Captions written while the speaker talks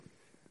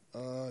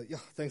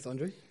Thanks,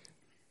 Andre.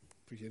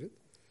 Appreciate it.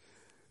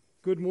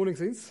 Good morning,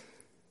 saints.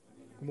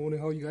 Good morning.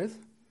 How are you guys?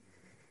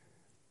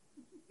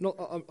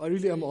 No, I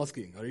really am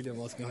asking. How are you guys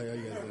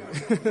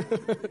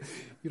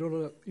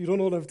doing? You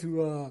don't all have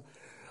to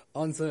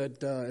answer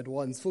at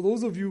once. For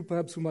those of you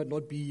perhaps who might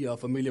not be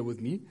familiar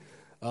with me,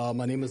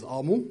 my name is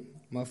Amo.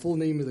 My full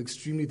name is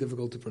extremely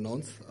difficult to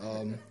pronounce.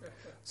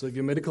 So if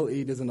your medical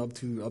aid isn't up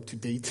to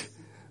date,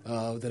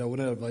 then I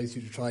wouldn't advise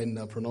you to try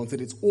and pronounce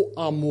it. It's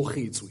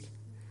Oamogetswe.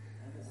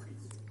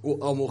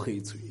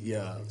 Oamogetswe.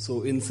 Yeah.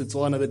 So in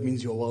Setswana, that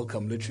means you're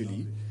welcome,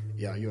 literally.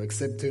 Yeah, you're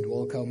accepted,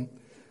 welcome.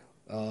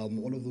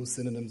 All of those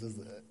synonyms,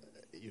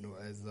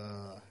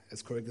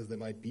 as correct as they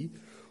might be.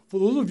 For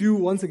those of you,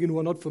 once again, who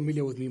are not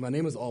familiar with me, my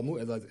name is Amo,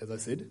 as I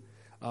said.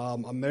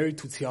 I'm married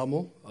to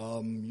Tiamo.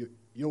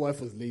 Your wife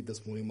was late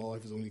this morning. My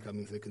wife is only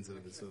coming second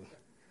service, so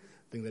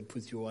I think that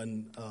puts you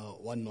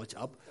one notch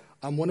up.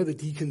 I'm one of the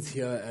deacons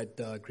here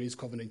at Grace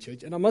Covenant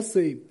Church, and I must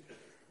say,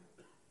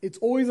 it's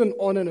always an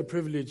honor and a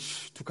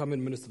privilege to come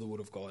and minister the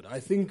Word of God. I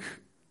think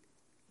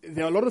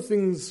there are a lot of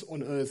things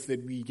on earth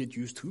that we get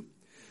used to,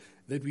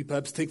 that we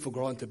perhaps take for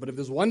granted. But if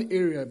there's one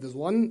area, if there's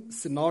one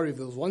scenario, if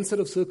there's one set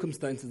of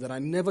circumstances that I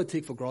never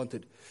take for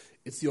granted,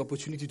 it's the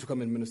opportunity to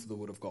come and minister the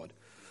Word of God.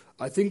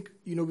 I think,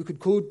 we could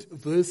quote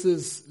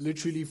verses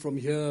literally from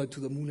here to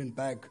the moon and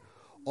back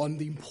on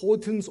the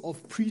importance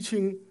of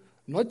preaching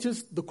not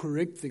just the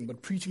correct thing,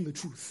 but preaching the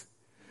truth.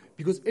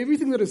 Because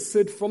everything that is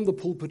said from the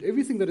pulpit,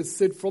 everything that is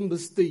said from the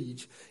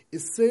stage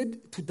is said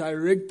to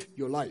direct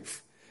your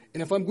life.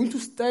 And if I'm going to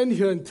stand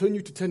here and tell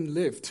you to turn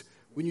left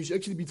when you should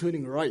actually be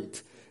turning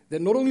right,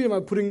 then not only am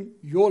I putting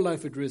your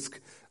life at risk,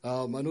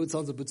 I know it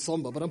sounds a bit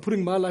somber, but I'm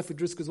putting my life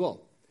at risk as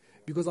well.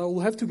 Because I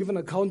will have to give an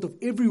account of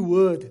every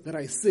word that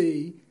I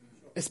say,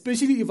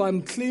 especially if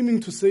I'm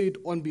claiming to say it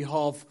on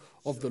behalf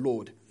of the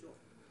Lord.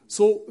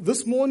 So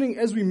this morning,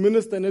 as we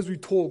minister and as we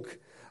talk,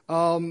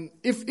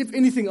 if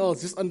anything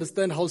else, just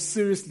understand how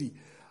seriously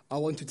I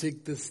want to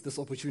take this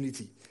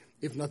opportunity,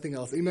 if nothing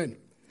else. Amen.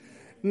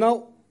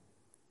 Now,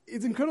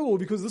 it's incredible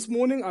because this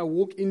morning I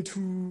walk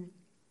into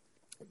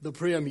the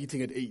prayer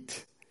meeting at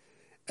 8.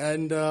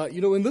 And,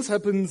 when this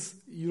happens,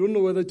 you don't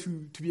know whether to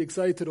be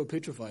excited or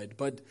petrified.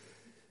 But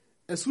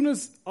as soon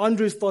as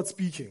Andre starts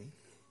speaking,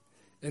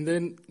 and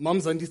then Mam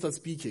Zandi starts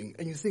speaking,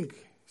 and you think,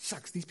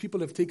 shucks, these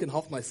people have taken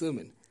half my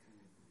sermon.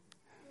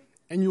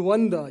 And you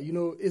wonder,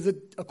 is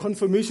it a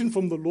confirmation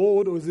from the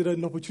Lord, or is it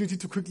an opportunity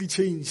to quickly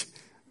change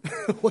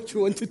what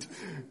you wanted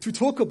to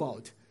talk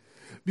about?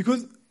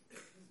 Because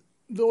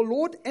the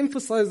Lord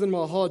emphasized in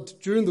my heart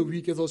during the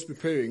week as I was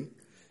preparing,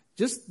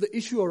 just the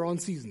issue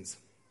around seasons.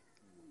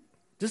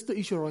 Just the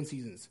issue around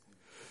seasons.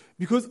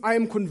 Because I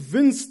am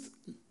convinced,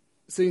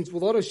 saints,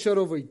 without a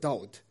shadow of a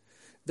doubt,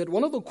 that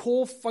one of the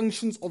core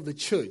functions of the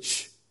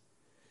church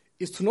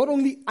is to not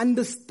only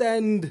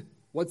understand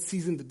what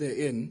season that they're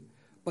in,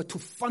 but to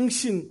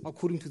function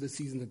according to the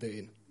season that they're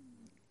in.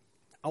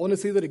 I want to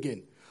say that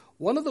again.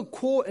 One of the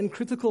core and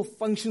critical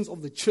functions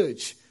of the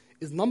church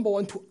is, number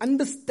one, to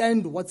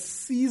understand what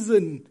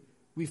season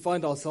we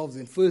find ourselves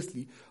in,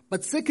 firstly,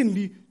 but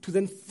secondly, to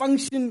then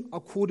function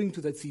according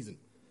to that season.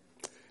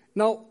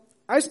 Now,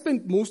 I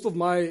spent most of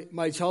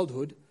my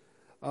childhood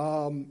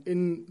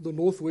in the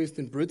northwest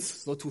in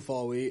Brits, not too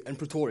far away, and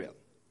Pretoria.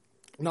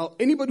 Now,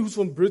 anybody who's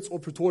from Brits or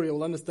Pretoria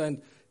will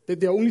understand that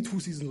there are only two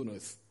seasons on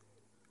earth,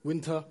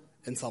 winter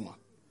and summer.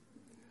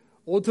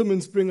 Autumn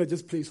and spring are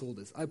just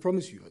placeholders, I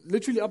promise you.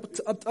 Literally,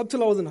 up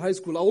till I was in high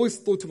school, I always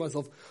thought to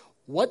myself,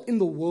 what in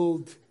the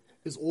world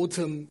is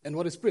autumn and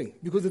what is spring?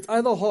 Because it's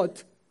either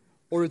hot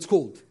or it's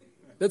cold.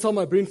 That's how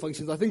my brain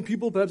functions. I think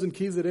people perhaps in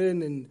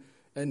KZN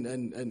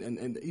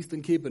and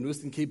Eastern Cape and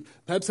Western Cape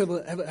perhaps have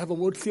a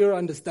more clearer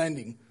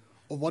understanding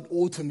of what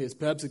autumn is.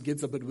 Perhaps it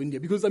gets a bit windier.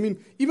 Because,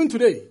 even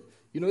today,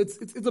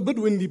 it's a bit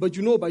windy, but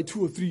by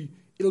 2 or 3,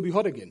 it'll be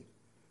hot again.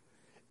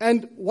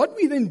 And what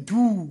we then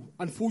do,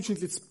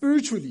 unfortunately,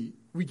 spiritually,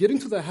 we get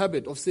into the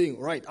habit of saying,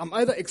 right, I'm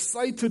either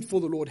excited for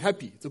the Lord,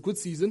 happy, it's a good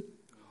season,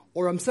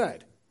 or I'm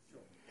sad.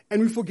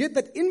 And we forget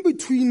that in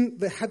between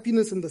the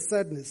happiness and the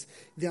sadness,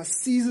 there are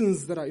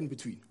seasons that are in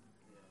between.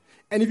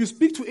 And if you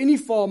speak to any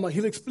farmer,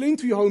 he'll explain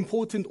to you how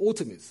important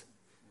autumn is,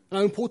 and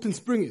how important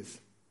spring is.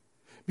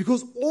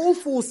 Because all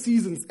 4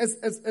 seasons,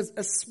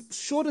 as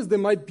short as they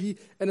might be,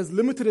 and as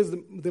limited as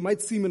they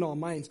might seem in our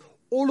minds,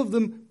 all of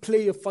them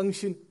play a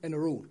function and a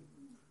role.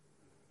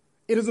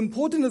 It is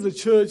important as a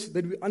church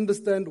that we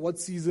understand what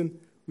season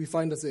we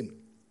find us in.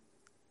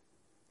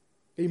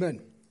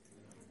 Amen.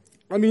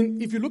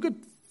 If you look at,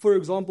 for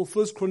example,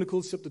 1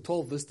 Chronicles chapter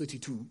 12, verse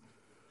 32,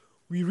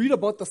 we read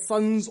about the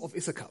sons of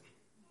Issachar.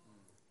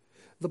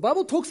 The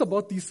Bible talks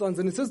about these sons,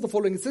 and it says the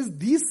following. It says,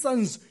 these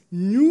sons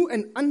knew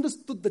and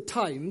understood the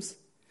times,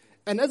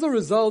 and as a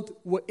result,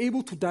 were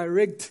able to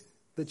direct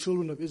the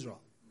children of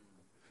Israel.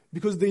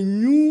 Because they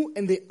knew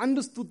and they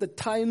understood the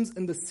times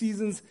and the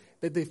seasons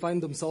that they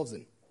find themselves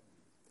in.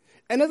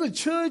 And as a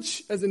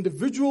church, as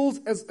individuals,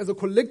 as a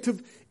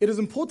collective, it is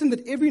important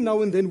that every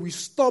now and then we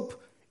stop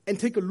and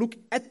take a look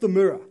at the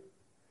mirror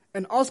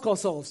and ask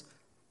ourselves,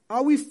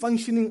 are we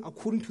functioning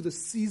according to the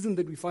season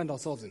that we find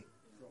ourselves in?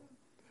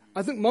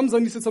 I think Mom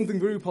Zandi said something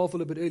very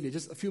powerful a bit earlier,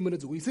 just a few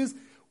minutes ago. He says,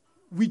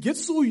 we get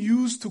so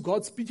used to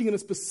God speaking in a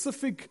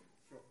specific,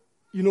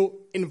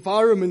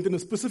 environment, in a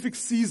specific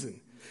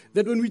season,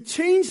 that when we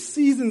change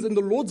seasons and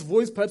the Lord's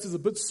voice perhaps is a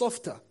bit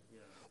softer,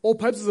 or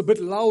perhaps is a bit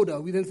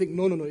louder, we then think,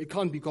 no, it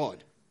can't be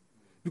God.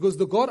 Because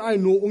the God I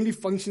know only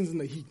functions in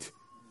the heat.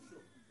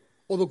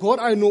 Or the God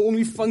I know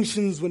only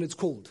functions when it's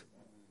cold.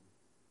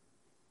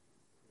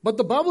 But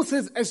the Bible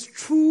says, as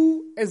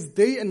true as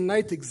day and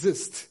night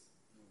exist,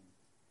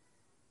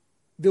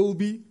 there will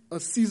be a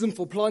season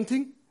for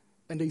planting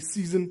and a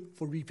season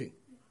for reaping.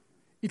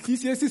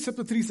 Ecclesiastes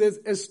chapter 3 says,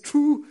 as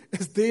true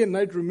as day and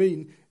night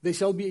remain, there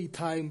shall be a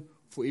time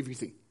for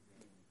everything.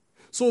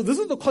 So this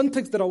is the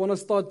context that I want to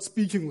start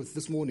speaking with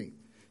this morning.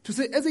 To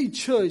say, as a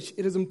church,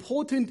 it is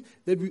important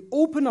that we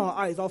open our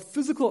eyes, our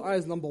physical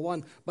eyes, number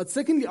one, but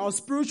secondly, our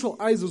spiritual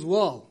eyes as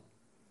well,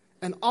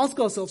 and ask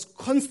ourselves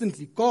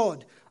constantly,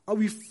 God, are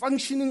we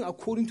functioning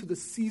according to the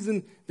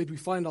season that we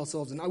find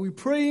ourselves in? Are we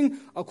praying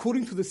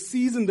according to the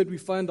season that we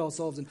find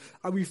ourselves in?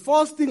 Are we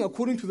fasting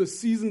according to the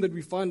season that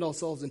we find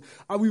ourselves in?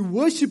 Are we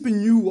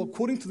worshiping you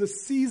according to the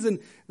season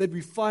that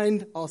we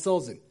find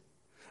ourselves in?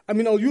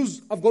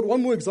 I've got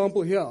one more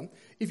example here.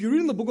 If you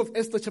read in the book of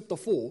Esther chapter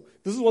 4,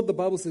 this is what the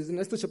Bible says in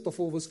Esther chapter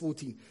 4 verse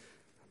 14.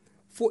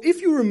 For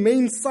if you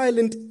remain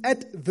silent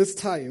at this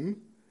time,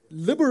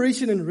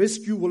 liberation and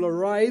rescue will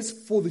arise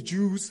for the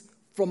Jews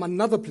from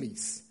another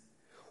place.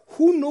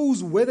 Who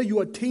knows whether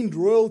you attained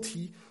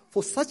royalty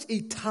for such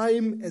a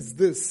time as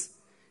this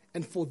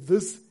and for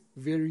this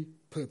very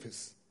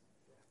purpose?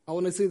 I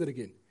want to say that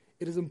again.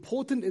 It is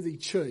important as a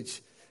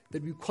church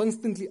that we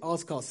constantly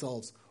ask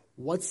ourselves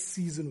what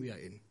season we are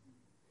in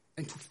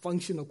and to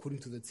function according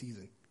to that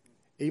season.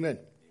 Amen.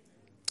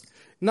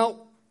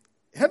 Now,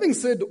 having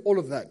said all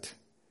of that,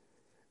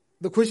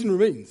 the question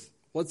remains,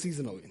 what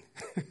season are we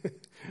in?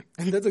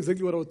 And that's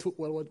exactly what I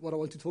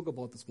want to talk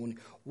about this morning.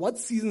 What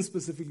season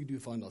specifically do you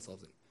find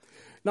ourselves in?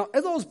 Now,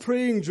 as I was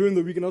praying during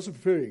the week and also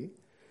preparing,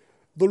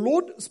 the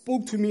Lord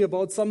spoke to me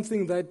about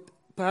something that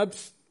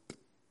perhaps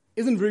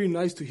isn't very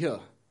nice to hear,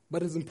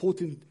 but is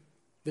important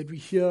that we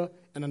hear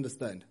and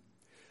understand.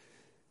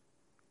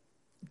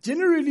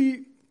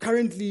 Generally,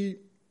 currently,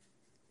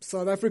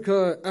 South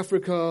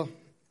Africa,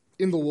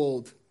 in the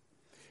world,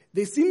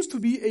 there seems to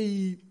be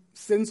a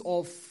sense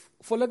of,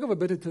 for lack of a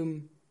better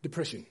term,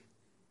 depression.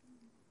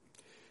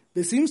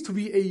 There seems to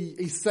be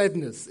a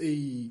sadness,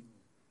 a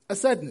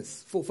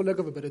sadness, for lack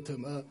of a better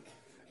term.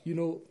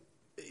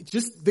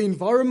 Just the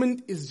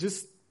environment is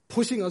just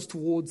pushing us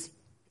towards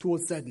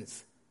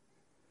sadness,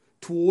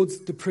 towards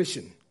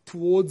depression,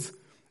 towards,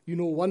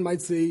 one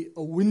might say,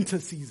 a winter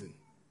season.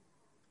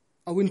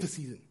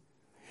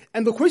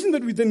 And the question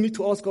that we then need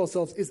to ask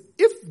ourselves is,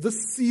 if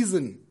this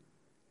season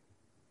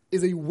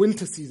is a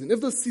winter season, if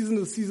this season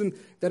is a season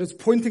that is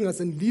pointing us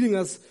and leading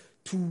us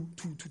to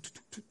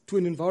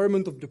an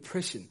environment of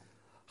depression,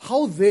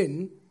 how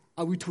then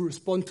are we to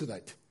respond to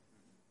that?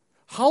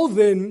 How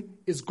then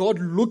is God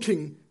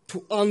looking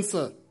to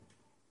answer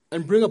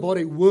and bring about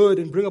a word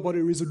and bring about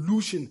a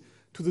resolution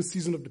to the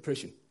season of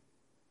depression?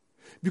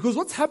 Because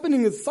what's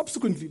happening is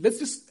subsequently, let's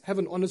just have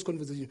an honest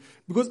conversation.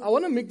 Because I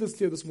want to make this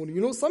clear this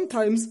morning.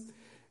 Sometimes,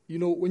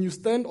 when you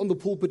stand on the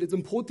pulpit, it's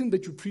important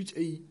that you preach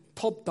a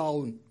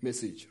top-down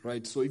message,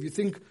 right? So if you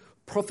think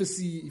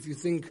prophecy, if you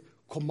think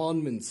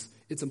commandments,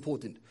 it's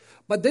important.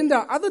 But then there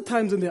are other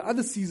times and there are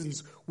other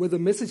seasons where the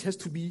message has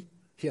to be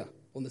here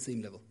on the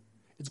same level.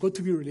 It's got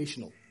to be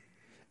relational.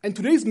 And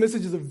today's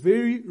message is a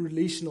very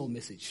relational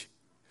message.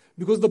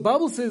 Because the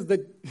Bible says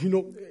that,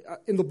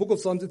 in the book of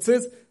Psalms, it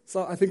says,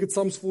 so I think it's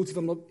Psalms 40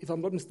 if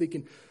I'm not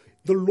mistaken,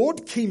 the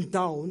Lord came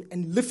down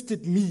and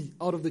lifted me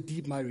out of the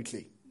deep miry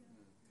clay.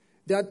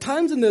 There are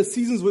times and there are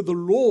seasons where the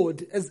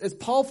Lord, as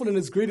powerful and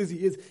as great as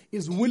He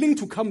is willing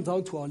to come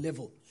down to our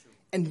level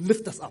and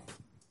lift us up.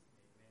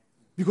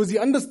 Because He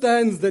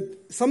understands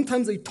that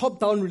sometimes a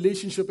top-down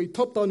relationship, a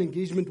top-down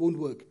engagement won't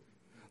work.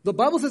 The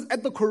Bible says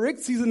at the correct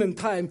season and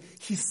time,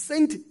 He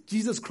sent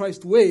Jesus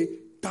Christ way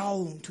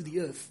down to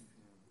the earth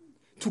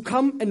to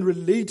come and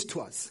relate to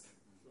us,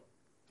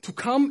 to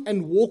come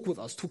and walk with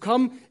us, to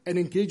come and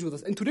engage with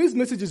us. And today's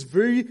message is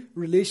very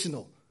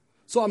relational.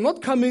 So I'm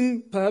not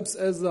coming perhaps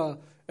as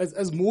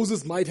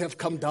Moses might have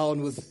come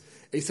down with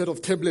a set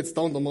of tablets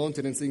down the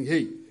mountain and saying,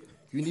 hey,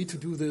 you need to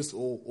do this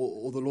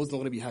or the Lord's not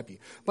going to be happy.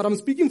 But I'm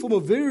speaking from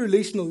a very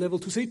relational level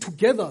to say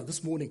together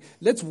this morning,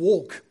 let's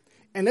walk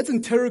and let's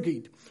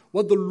interrogate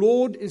what the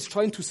Lord is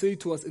trying to say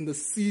to us in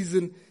this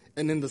season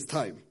and in this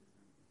time.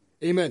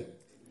 Amen.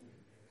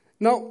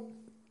 Now,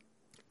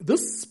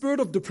 this spirit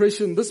of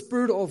depression, this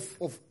spirit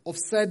of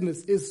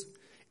sadness is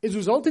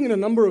resulting in a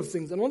number of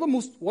things. And one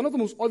of the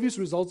most obvious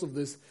results of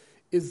this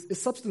is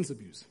substance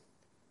abuse.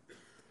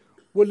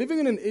 We're living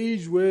in an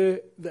age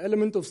where the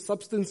element of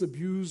substance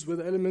abuse, where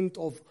the element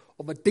of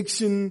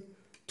addiction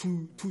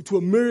to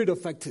a myriad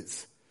of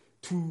factors,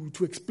 to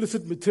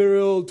explicit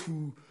material,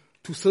 to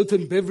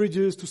certain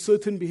beverages, to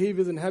certain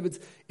behaviors and habits,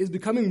 is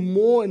becoming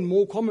more and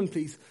more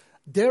commonplace,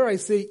 dare I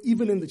say,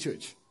 even in the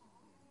church.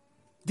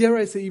 Dare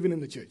I say, even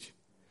in the church.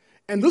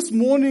 And this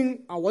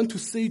morning, I want to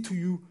say to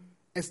you,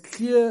 as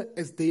clear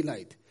as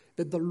daylight,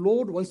 that the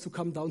Lord wants to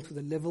come down to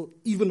the level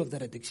even of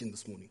that addiction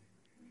this morning.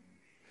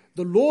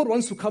 The Lord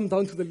wants to come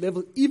down to the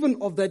level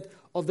even of that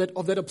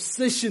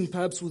obsession,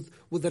 perhaps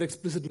with that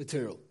explicit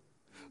material.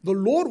 The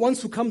Lord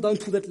wants to come down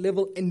to that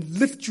level and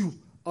lift you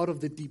out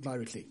of the deep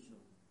miry clay.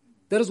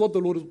 That is what the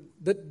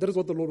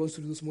Lord wants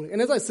to do this morning.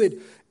 And as I said,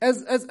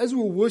 as we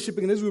were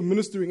worshiping and as we were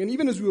ministering and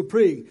even as we were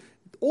praying,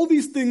 all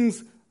these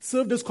things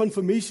served as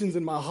confirmations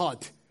in my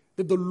heart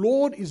that the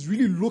Lord is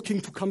really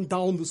looking to come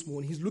down this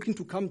morning. He's looking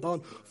to come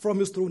down from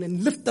his throne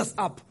and lift us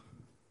up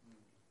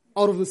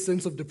out of the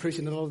sense of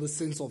depression and out of the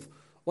sense of,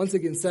 once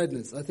again,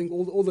 sadness. I think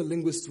all the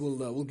linguists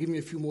will give me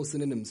a few more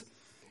synonyms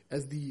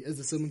as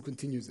the sermon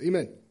continues.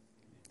 Amen.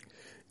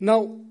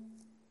 Now,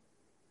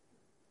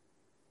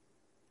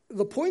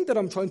 the point that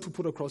I'm trying to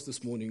put across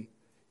this morning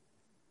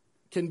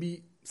can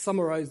be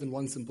summarized in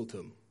one simple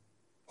term.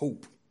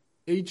 Hope.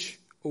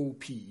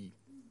 H-O-P-E.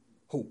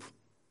 Hope.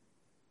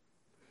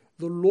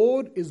 The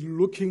Lord is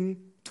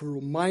looking to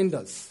remind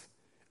us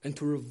and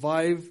to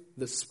revive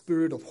the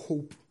spirit of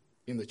hope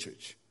in the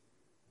church.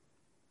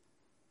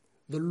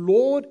 The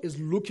Lord is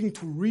looking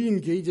to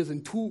re-engage us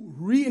and to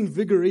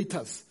reinvigorate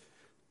us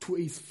to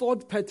a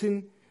thought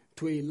pattern,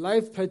 to a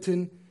life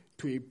pattern,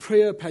 to a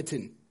prayer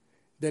pattern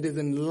that is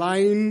in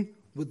line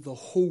with the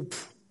hope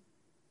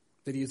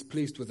that He has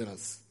placed within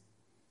us.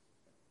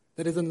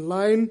 That is in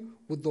line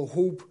with the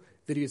hope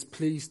that He has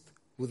placed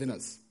within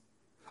us.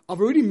 I've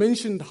already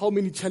mentioned how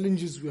many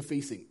challenges we are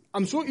facing.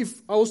 I'm sure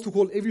if I was to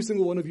call every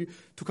single one of you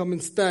to come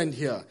and stand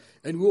here,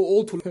 and we were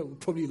all to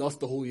probably last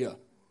the whole year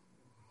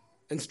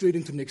and straight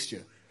into next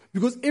year.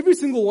 Because every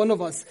single one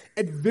of us,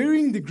 at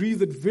varying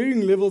degrees, at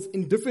varying levels,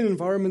 in different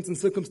environments and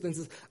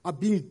circumstances, are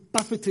being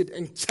buffeted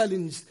and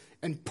challenged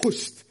and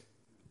pushed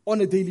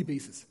on a daily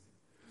basis.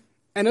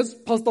 And as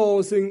Pastor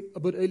was saying a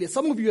bit earlier,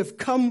 some of you have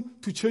come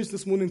to church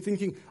this morning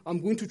thinking,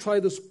 I'm going to try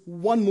this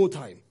one more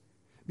time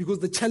because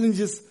the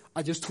challenges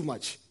are just too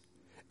much.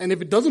 And if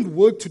it doesn't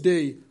work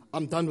today,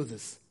 I'm done with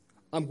this.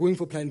 I'm going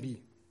for plan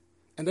B.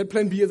 And that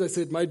plan B, as I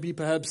said, might be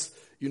perhaps,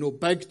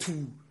 back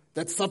to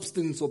that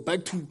substance or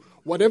back to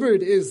whatever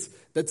it is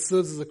that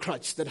serves as a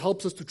crutch, that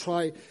helps us to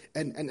try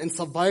and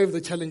survive the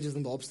challenges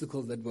and the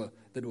obstacles that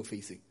we're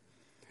facing.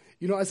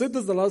 I said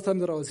this the last time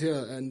that I was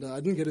here, and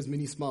I didn't get as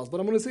many smiles, but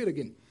I'm going to say it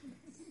again.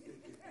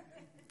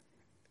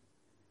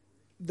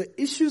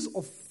 The issues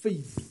of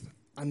faith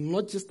are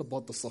not just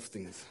about the soft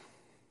things.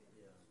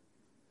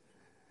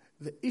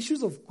 The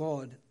issues of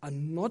God are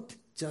not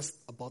just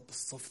about the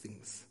soft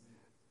things.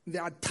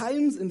 There are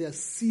times and there are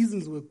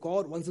seasons where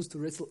God wants us to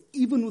wrestle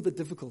even with the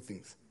difficult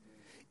things.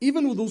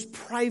 Even with those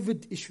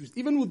private issues,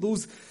 even with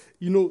those,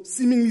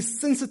 seemingly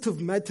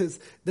sensitive matters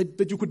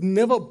that you could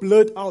never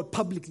blurt out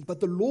publicly. But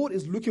the Lord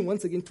is looking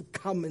once again to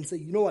come and say,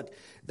 you know what?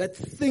 That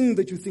thing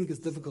that you think is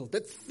difficult,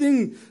 that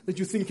thing that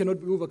you think cannot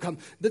be overcome,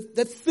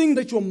 that thing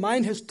that your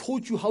mind has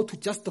taught you how to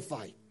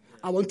justify,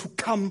 I want to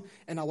come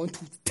and I want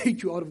to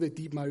take you out of the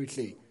deep miry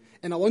clay.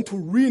 And I want to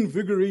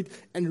reinvigorate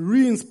and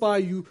re-inspire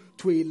you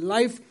to a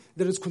life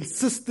that is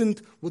consistent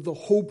with the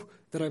hope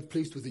that I've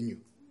placed within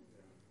you.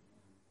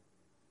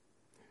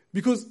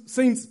 Because,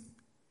 saints,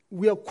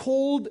 we are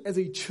called as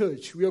a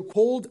church, we are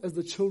called as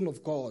the children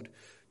of God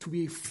to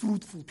be a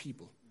fruitful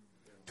people,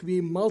 to be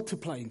a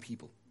multiplying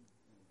people.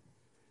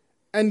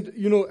 And,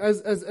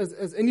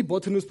 as any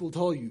botanist will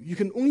tell you, you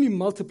can only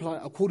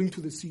multiply according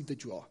to the seed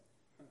that you are.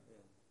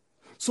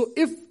 So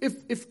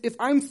if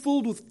I'm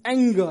filled with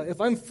anger,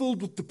 if I'm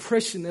filled with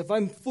depression, if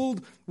I'm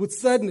filled with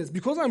sadness,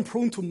 because I'm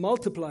prone to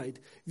multiply it,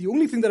 the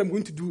only thing that I'm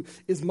going to do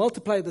is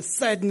multiply the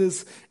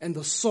sadness and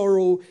the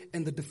sorrow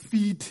and the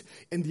defeat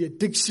and the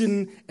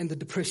addiction and the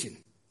depression.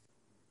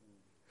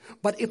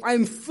 But if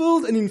I'm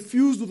filled and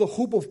infused with the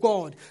hope of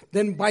God,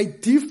 then by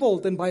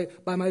default and by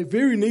my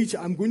very nature,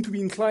 I'm going to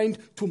be inclined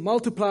to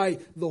multiply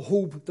the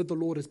hope that the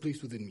Lord has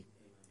placed within me.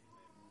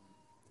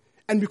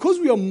 And because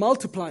we are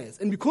multipliers,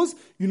 and because,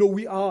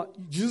 we are,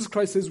 Jesus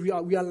Christ says we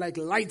are like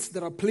lights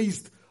that are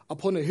placed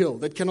upon a hill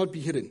that cannot be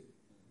hidden.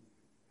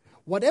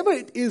 Whatever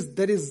it is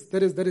that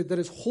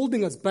is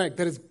holding us back,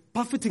 that is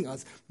buffeting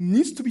us,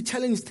 needs to be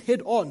challenged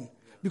head on.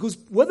 Because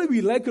whether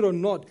we like it or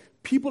not,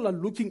 people are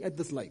looking at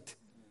this light.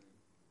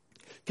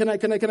 Can I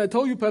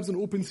tell you perhaps an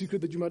open secret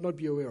that you might not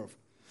be aware of?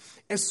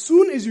 As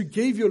soon as you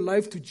gave your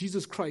life to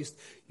Jesus Christ,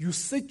 you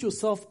set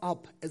yourself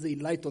up as a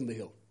light on the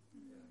hill.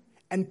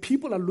 And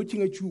people are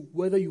looking at you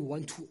whether you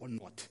want to or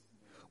not.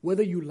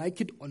 Whether you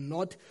like it or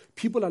not,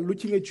 people are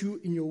looking at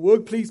you in your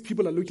workplace,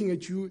 people are looking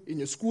at you in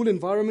your school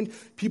environment,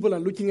 people are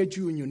looking at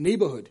you in your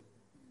neighborhood.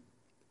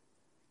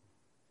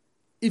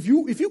 If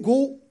you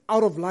go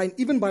out of line,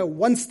 even by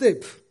one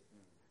step,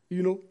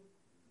 then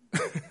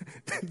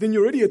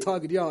you're already a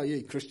target.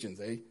 Yeah, Christians,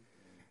 eh?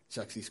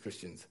 Shucks, these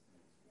Christians.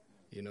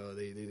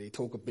 They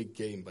talk a big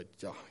game, but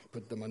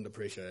put them under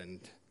pressure and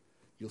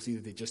you'll see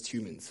that they're just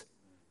humans.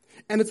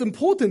 And it's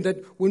important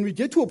that when we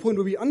get to a point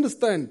where we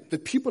understand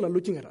that people are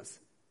looking at us,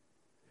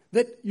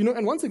 That,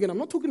 and once again, I'm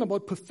not talking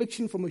about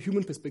perfection from a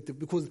human perspective,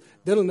 because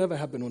that'll never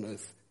happen on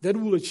earth. That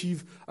will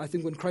achieve, I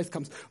think, when Christ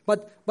comes.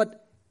 But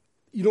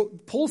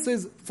Paul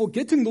says,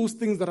 forgetting those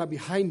things that are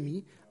behind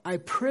me, I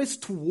press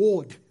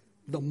toward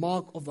the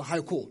mark of the high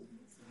call.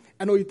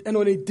 And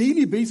on a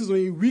daily basis, on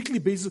a weekly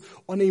basis,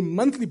 on a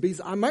monthly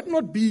basis, I might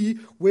not be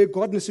where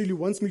God necessarily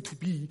wants me to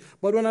be.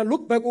 But when I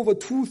look back over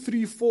 2,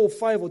 3, 4,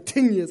 5, or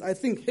 10 years, I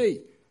think,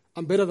 hey,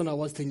 I'm better than I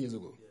was 10 years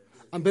ago.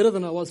 I'm better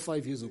than I was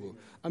 5 years ago.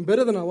 I'm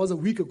better than I was a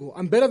week ago.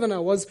 I'm better than I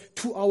was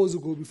 2 hours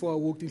ago before I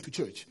walked into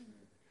church.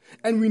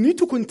 And we need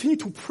to continue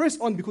to press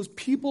on because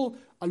people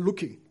are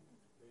looking.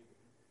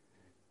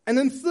 And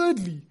then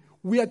thirdly,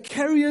 we are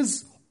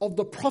carriers of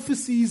the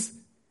prophecies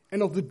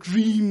and of the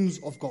dreams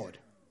of God.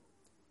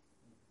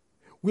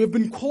 We have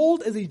been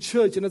called as a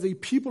church and as a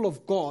people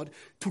of God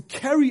to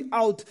carry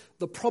out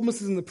the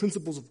promises and the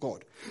principles of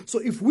God. So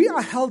if we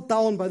are held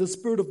down by the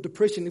spirit of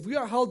depression, if we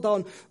are held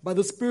down by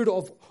the spirit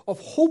of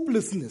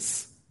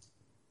hopelessness,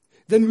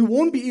 then we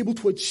won't be able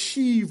to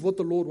achieve what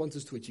the Lord wants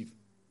us to achieve.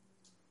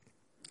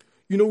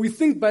 We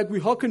think back,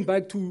 we hearken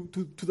back to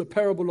the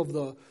parable of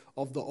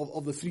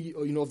the three,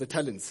 of the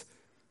talents,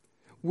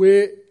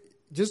 where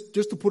just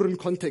to put it in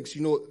context,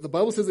 the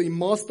Bible says a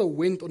master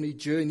went on a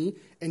journey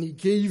and he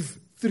gave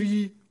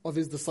 3 of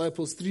his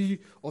disciples, 3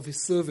 of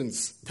his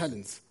servants,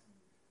 talents.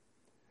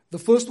 The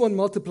first one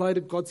multiplied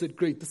it, God said,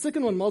 great. The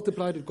second one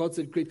multiplied it, God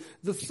said, great.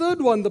 The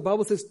third one, the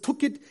Bible says,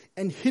 took it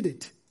and hid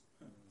it,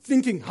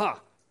 thinking,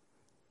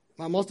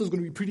 my master's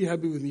going to be pretty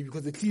happy with me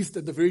because at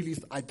the very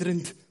least, I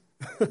didn't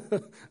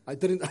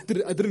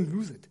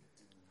lose it.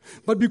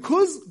 But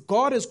because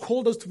God has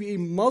called us to be a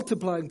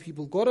multiplying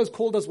people, God has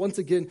called us once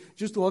again,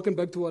 just to harken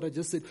back to what I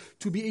just said,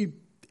 to be a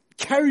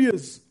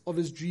carriers of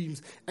his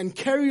dreams and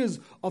carriers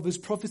of his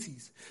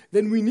prophecies,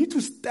 then we need to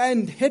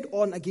stand head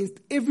on against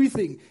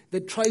everything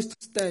that tries to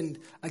stand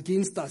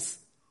against us,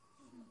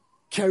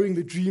 carrying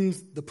the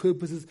dreams, the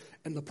purposes,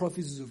 and the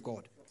prophecies of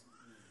God.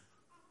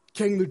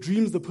 Carrying the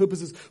dreams, the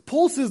purposes.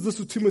 Paul says this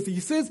to Timothy. He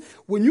says,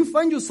 when you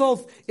find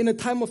yourself in a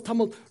time of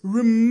tumult,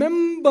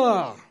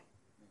 remember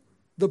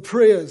the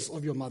prayers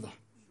of your mother.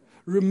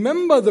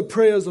 Remember the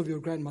prayers of your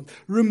grandmother.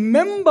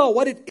 Remember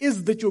what it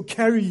is that you're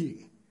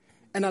carrying.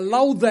 And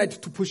allow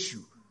that to push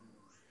you.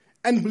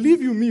 And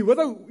believe you me,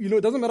 whether,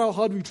 it doesn't matter how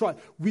hard we try,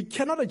 we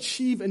cannot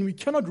achieve and we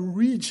cannot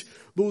reach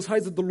those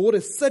heights that the Lord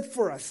has set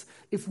for us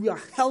if we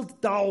are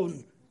held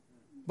down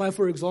by,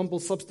 for example,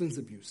 substance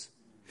abuse.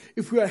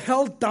 If we are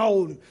held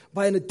down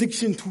by an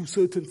addiction to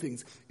certain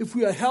things. If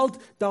we are held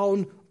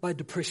down by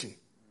depression.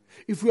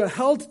 If we are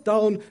held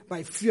down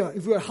by fear.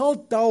 If we are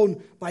held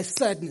down by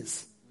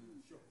sadness.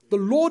 The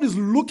Lord is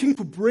looking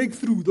to break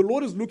through. The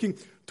Lord is looking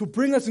to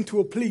bring us into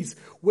a place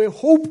where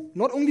hope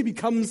not only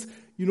becomes,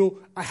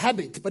 a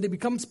habit, but it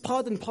becomes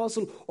part and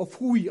parcel of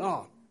who we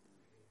are.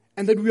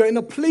 And that we are in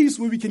a place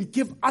where we can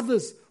give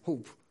others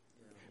hope.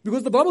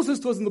 Because the Bible says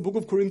to us in the book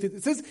of Corinthians,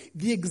 it says,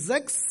 the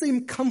exact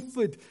same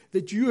comfort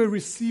that you have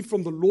received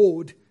from the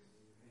Lord,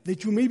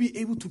 that you may be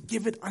able to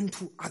give it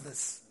unto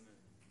others.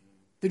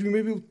 That we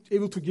may be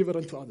able to give it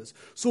unto others.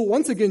 So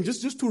once again,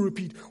 just to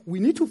repeat, we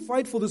need to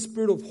fight for the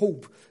spirit of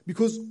hope.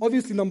 Because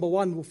obviously, number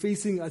one, we're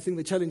facing, I think,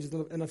 the challenges,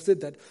 and I've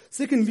said that.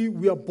 Secondly,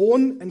 we are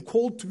born and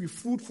called to be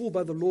fruitful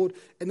by the Lord.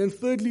 And then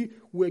thirdly,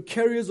 we're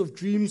carriers of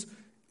dreams,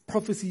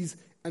 prophecies,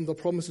 and the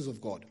promises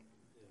of God.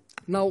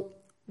 Now,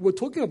 we're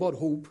talking about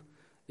hope.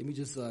 Let me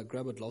just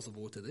grab a glass of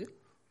water there.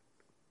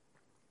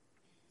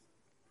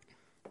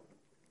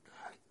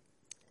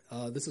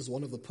 This is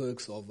one of the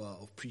perks of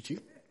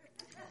preaching.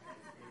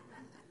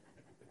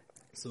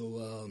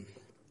 So,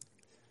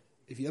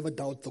 if you ever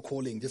doubt the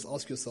calling, just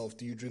ask yourself,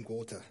 do you drink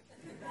water?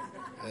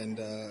 And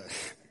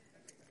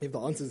if the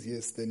answer is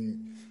yes,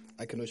 then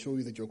I can assure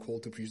you that you're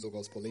called to preach the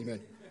gospel. Amen.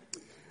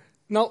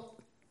 Now,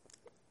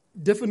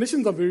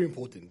 definitions are very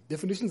important.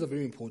 Definitions are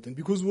very important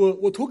because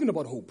we're talking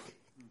about hope.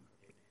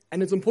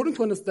 And it's important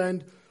to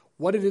understand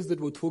what it is that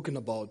we're talking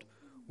about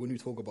when we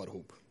talk about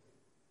hope.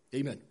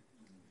 Amen.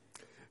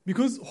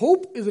 Because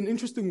hope is an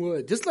interesting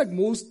word. Just like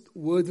most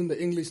words in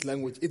the English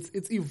language,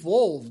 it's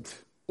evolved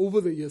over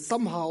the years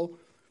somehow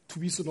to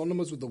be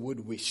synonymous with the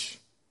word wish.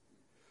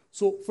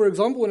 So, for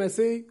example, when I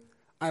say,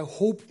 I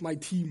hope my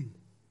team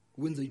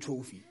wins a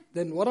trophy,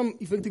 then what I'm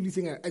effectively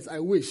saying is I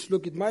wish.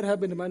 Look, it might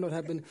happen, it might not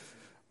happen,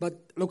 but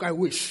look, I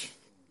wish.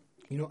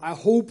 I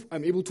hope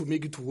I'm able to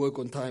make it to work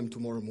on time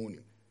tomorrow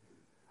morning.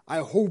 I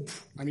hope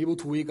I'm able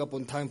to wake up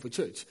on time for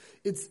church.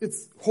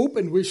 It's hope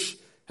and wish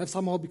have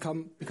somehow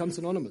become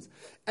synonymous.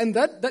 And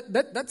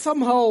that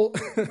somehow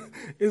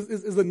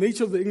is the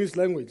nature of the English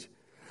language.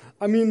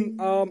 I mean,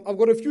 I've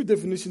got a few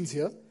definitions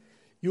here.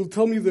 You'll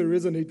tell me if they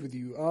resonate with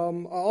you.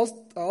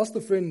 I asked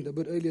a friend a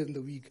bit earlier in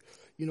the week,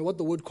 what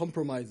the word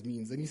compromise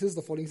means. And he says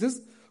the following. He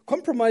says,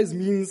 compromise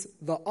means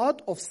the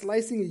art of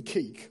slicing a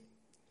cake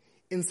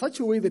in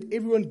such a way that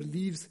everyone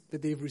believes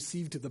that they've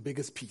received the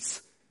biggest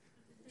piece.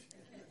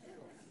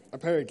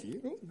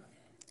 Apparently.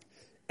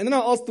 And then I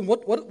asked him,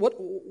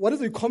 what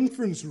is a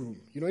conference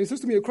room? He says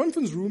to me, a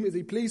conference room is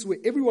a place where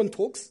everyone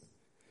talks,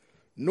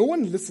 no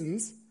one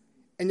listens,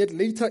 and yet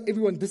later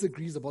everyone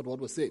disagrees about what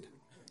was said.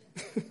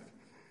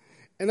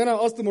 And then I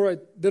asked him, all right,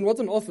 then what's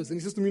an office? And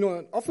he says to me, no,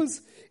 an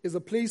office is a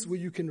place where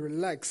you can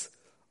relax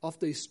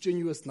after a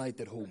strenuous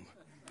night at home.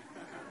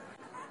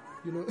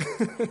 You know?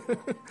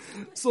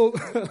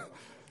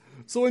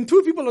 So when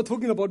two people are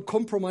talking about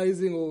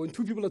compromising, or when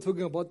two people are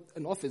talking about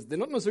an office, they're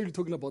not necessarily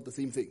talking about the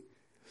same thing.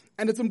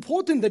 And it's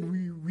important that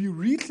we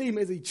reclaim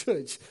as a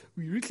church,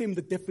 we reclaim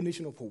the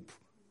definition of hope.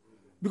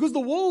 Because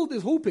the world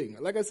is hoping,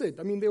 like I said,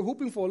 I mean, they're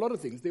hoping for a lot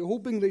of things. They're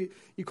hoping the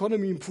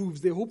economy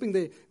improves. They're hoping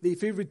their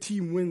favorite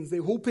team wins.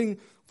 They're hoping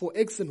for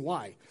X and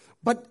Y.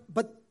 But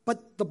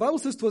the Bible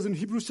says to us in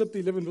Hebrews chapter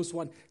 11, verse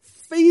 1,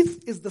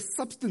 faith is the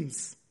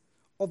substance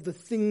of the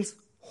things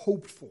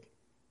hoped for.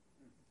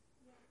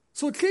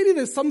 So clearly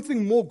there's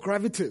something more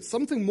gravitous,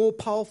 something more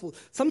powerful,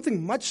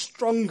 something much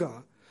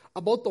stronger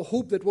about the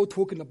hope that we're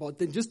talking about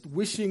than just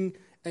wishing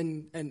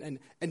and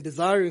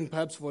desiring,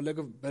 perhaps for lack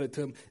of a better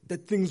term,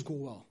 that things go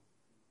well.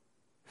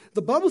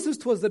 The Bible says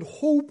to us that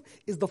hope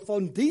is the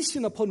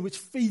foundation upon which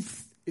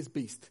faith is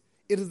based.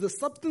 It is the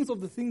substance of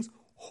the things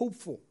hoped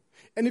for.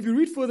 And if you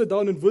read further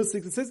down in verse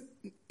 6, it says,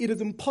 it is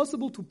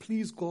impossible to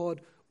please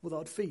God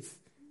without faith.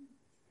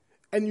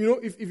 And you know,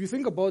 if you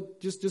think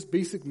about just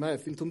basic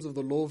math in terms of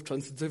the law of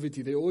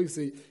transitivity, they always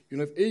say, you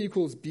know, if A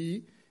equals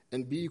B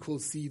and B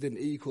equals C, then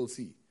A equals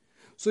C.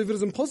 So if it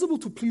is impossible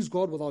to please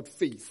God without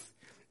faith,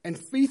 and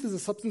faith is the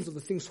substance of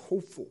the things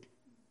hoped for,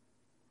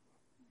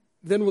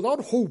 then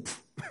without hope,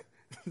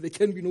 there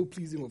can be no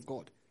pleasing of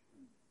God.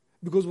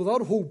 Because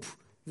without hope,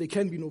 there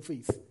can be no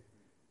faith.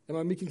 Am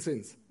I making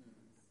sense?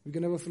 We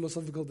can have a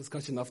philosophical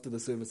discussion after the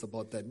service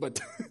about that. But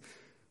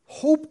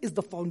hope is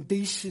the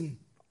foundation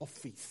of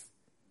faith.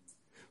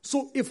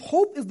 So if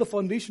hope is the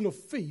foundation of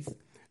faith,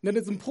 then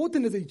it's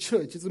important as a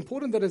church, it's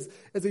important that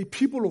as a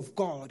people of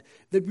God,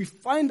 that we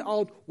find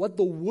out what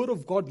the Word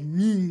of God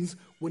means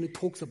when it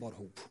talks about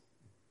hope.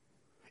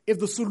 If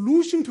the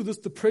solution to this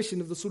depression,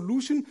 if the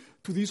solution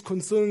to these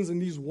concerns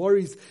and these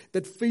worries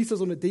that face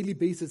us on a daily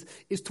basis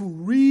is to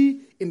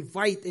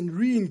re-invite and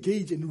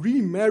re-engage and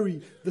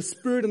remarry the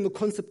spirit and the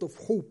concept of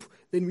hope,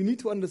 then we need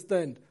to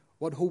understand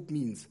what hope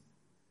means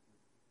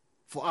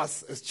for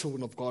us as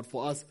children of God,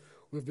 for us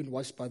who have been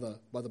washed by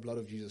the blood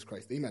of Jesus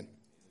Christ. Amen.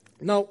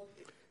 Now,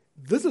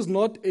 this is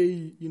not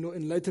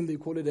in Latin they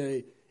call it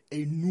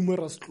a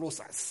numerus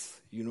clausus,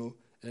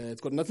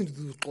 it's got nothing to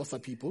do with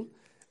Xhosa people.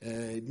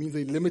 It means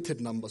a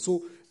limited number.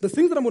 So the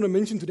things that I'm going to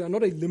mention today are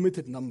not a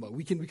limited number.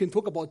 We can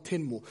talk about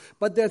 10 more.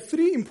 But there are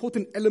 3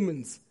 important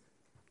elements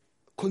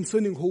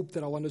concerning hope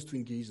that I want us to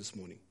engage this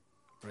morning.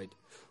 Right?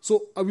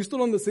 So are we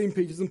still on the same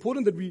page? It's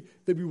important that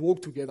we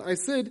walk together. I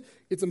said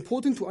it's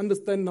important to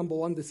understand, number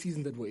 1, the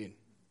season that we're in.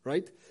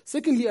 Right?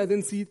 Secondly, I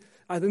then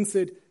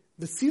said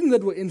the season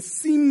that we're in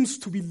seems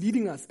to be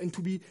leading us and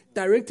to be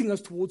directing us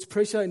towards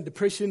pressure and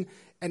depression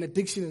and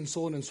addiction and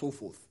so on and so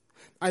forth.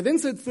 I then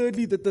said,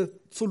 thirdly, that the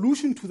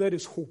solution to that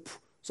is hope.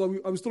 So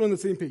are we still on the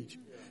same page?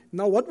 Yeah.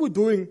 Now, what we're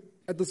doing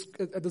at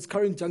this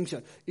current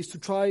juncture is to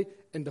try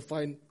and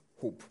define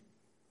hope.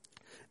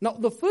 Now,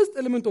 the first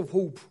element of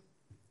hope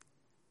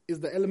is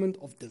the element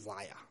of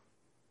desire.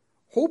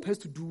 Hope has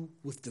to do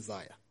with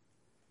desire.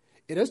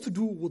 It has to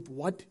do with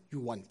what you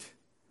want.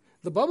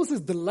 The Bible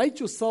says, delight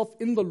yourself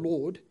in the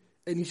Lord,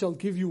 and he shall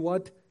give you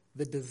what?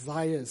 The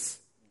desires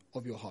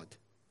of your heart.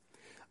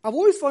 I've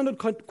always found it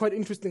quite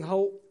interesting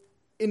how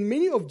in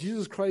many of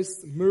Jesus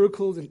Christ's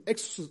miracles and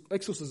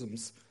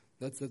exorcisms,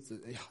 that's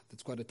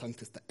quite a tongue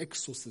twister,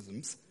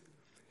 exorcisms,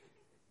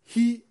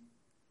 he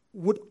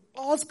would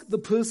ask the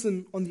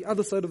person on the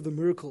other side of the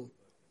miracle,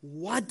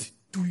 what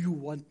do you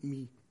want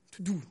me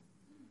to do?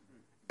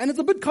 And it's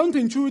a bit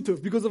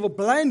counterintuitive because if a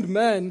blind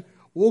man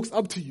walks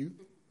up to you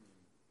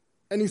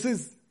and he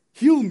says,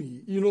 heal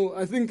me,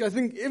 I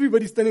think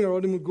everybody standing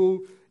around him would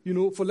go,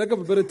 for lack of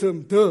a better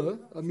term, duh.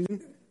 I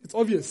mean, it's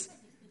obvious.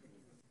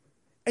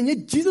 And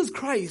yet Jesus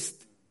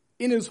Christ,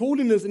 in his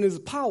holiness and his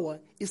power,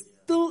 is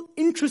still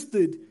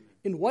interested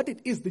in what it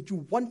is that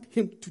you want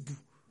him to do.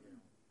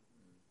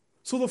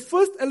 So the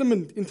first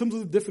element in terms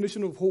of the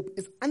definition of hope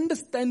is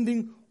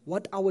understanding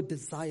what our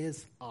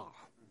desires are.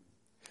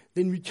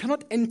 Then we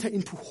cannot enter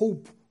into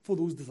hope for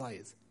those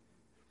desires.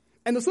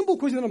 And the simple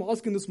question that I'm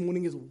asking this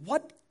morning is,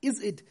 what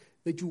is it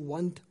that you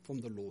want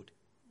from the Lord?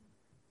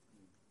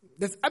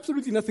 There's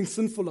absolutely nothing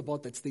sinful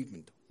about that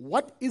statement.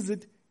 What is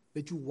it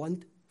that you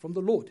want from the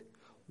Lord?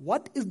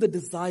 What is the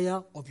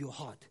desire of your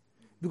heart?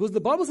 Because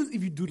the Bible says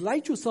if you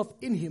delight yourself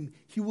in him,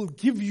 he will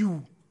give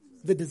you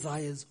the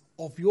desires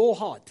of your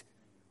heart.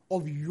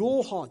 Of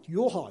your heart,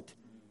 your heart.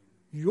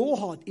 Your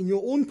heart, in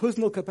your own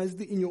personal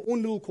capacity, in your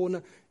own little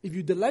corner. If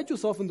you delight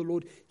yourself in the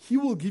Lord, he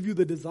will give you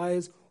the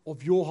desires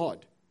of your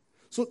heart.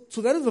 So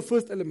that is the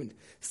first element.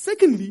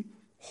 Secondly,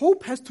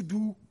 hope has to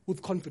do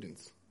with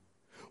confidence.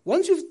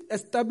 Once you've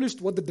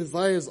established what the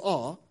desires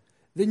are,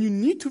 then you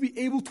need to be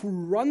able to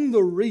run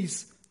the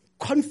race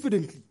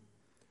confidently.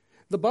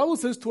 The Bible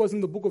says to us in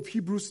the book of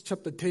Hebrews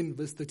chapter 10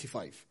 verse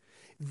 35,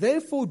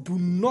 therefore do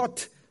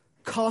not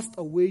cast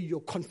away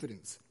your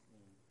confidence,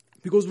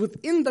 because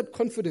within that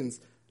confidence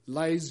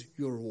lies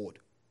your reward.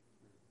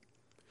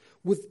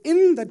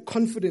 Within that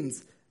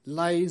confidence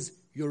lies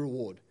your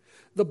reward.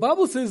 The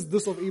Bible says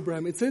this of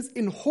Abraham. It says,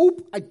 in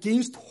hope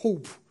against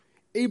hope,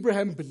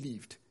 Abraham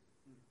believed.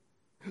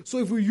 So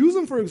if we use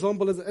him, for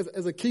example,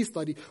 as a case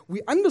study,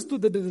 we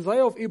understood that the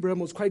desire of Abraham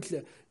was quite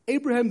clear.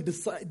 Abraham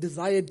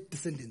desired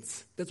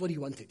descendants. That's what he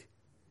wanted.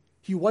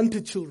 He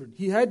wanted children.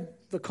 He had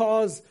the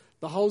cars,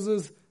 the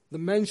houses, the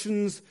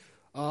mansions.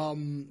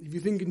 If you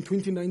think in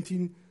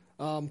 2019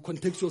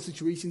 contextual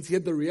situations, he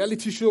had the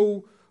reality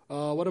show.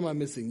 What am I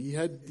missing? He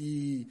had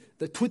the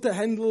Twitter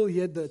handle. He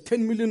had the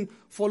 10 million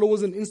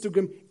followers on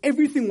Instagram.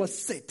 Everything was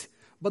set.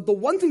 But the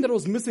one thing that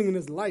was missing in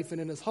his life and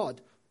in his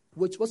heart,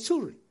 which was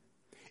children.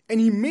 And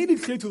he made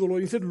it clear to the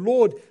Lord. He said,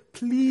 Lord,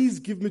 please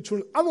give me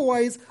children.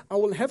 Otherwise, I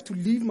will have to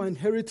leave my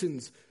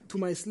inheritance to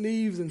my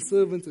slaves and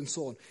servants and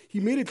so on. He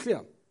made it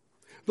clear.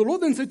 The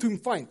Lord then said to him,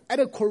 fine, at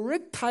a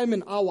correct time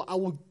and hour, I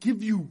will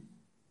give you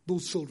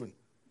those children.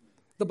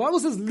 The Bible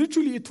says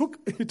literally it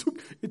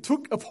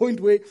took a point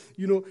where,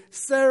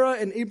 Sarah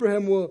and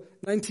Abraham were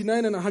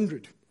 99 and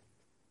 100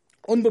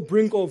 on the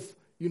brink of,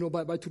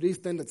 by today's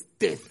standards,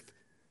 death.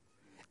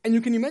 And you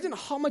can imagine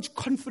how much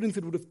confidence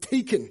it would have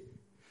taken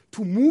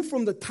to move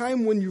from the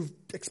time when you've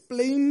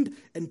explained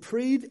and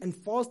prayed and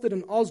fasted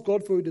and asked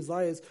God for your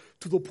desires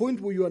to the point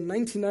where you are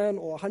 99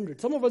 or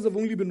 100. Some of us have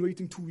only been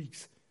waiting 2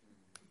 weeks,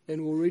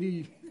 and we're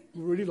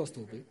already lost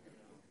hope.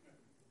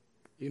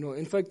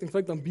 In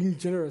fact, I'm being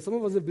generous. Some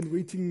of us have been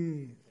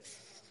waiting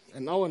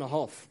an hour and a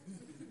half.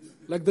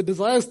 Like the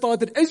desire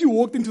started as you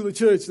walked into the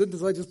church. That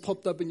desire just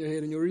popped up in your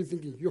head, and you're already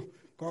thinking, "Yo,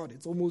 God,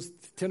 it's almost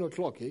 10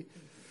 o'clock.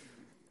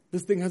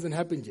 This thing hasn't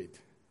happened yet."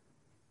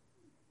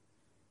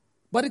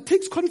 But it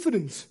takes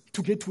confidence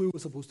to get to where we're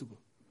supposed to go.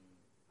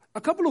 A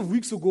couple of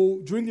weeks ago,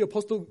 during the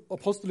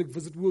apostolic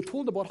visit, we were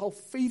told about how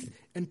faith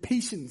and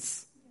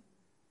patience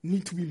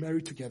need to be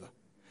married together.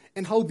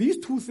 And how these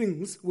two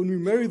things, when we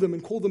marry them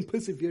and call them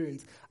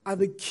perseverance, are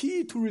the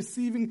key to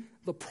receiving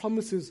the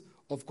promises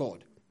of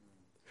God.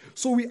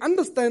 So we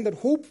understand that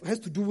hope has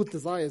to do with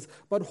desires,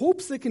 but hope,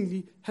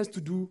 secondly, has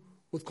to do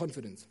with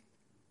confidence.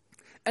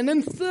 And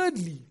then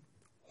thirdly,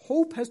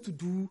 hope has to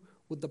do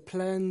with the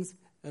plans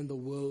and the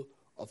will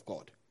of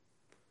God.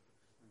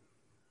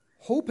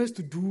 Hope has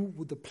to do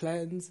with the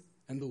plans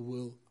and the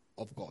will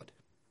of God.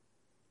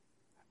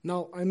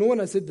 Now, I know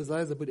when I said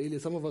desires a bit earlier,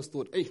 some of us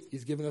thought, hey,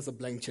 he's giving us a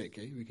blank check.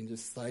 We can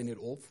just sign it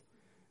off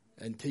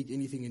and take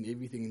anything and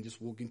everything and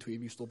just walk into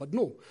every store. But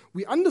no,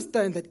 we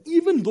understand that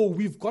even though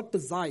we've got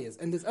desires,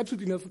 and there's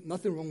absolutely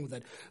nothing wrong with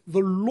that, the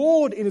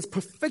Lord in His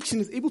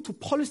perfection is able to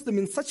polish them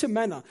in such a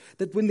manner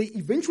that when they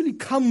eventually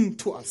come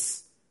to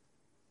us,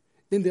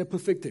 then they're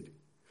perfected.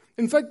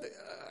 In fact,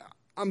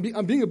 I'm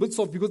being a bit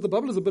soft because the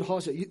Bible is a bit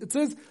harsher. It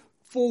says,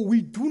 for we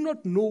do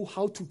not know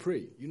how to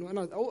pray.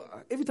 And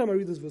every time I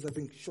read this verse, I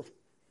think, sure,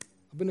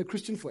 I've been a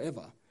Christian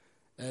forever.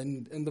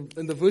 And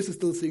the verse is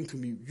still saying to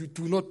me, you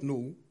do not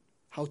know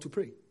how to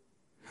pray.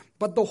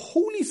 But the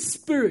Holy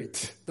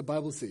Spirit, the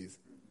Bible says,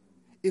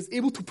 is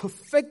able to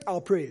perfect our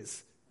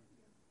prayers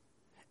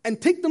and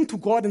take them to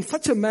God in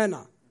such a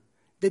manner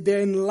that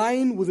they're in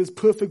line with His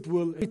perfect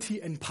will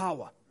and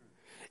power.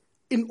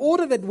 In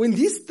order that when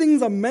these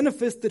things are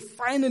manifested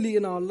finally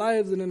in our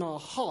lives and in our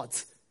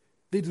hearts,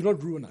 they do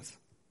not ruin us.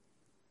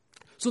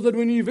 So that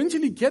when you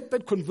eventually get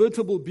that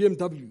convertible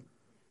BMW,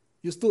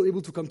 you're still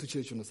able to come to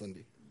church on a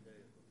Sunday.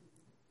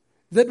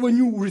 That when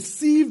you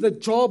receive that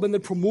job and the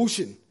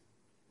promotion,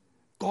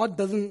 God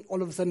doesn't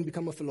all of a sudden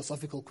become a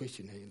philosophical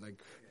question.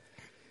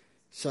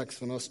 Shucks,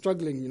 when I was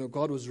struggling,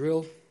 God was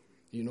real.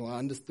 I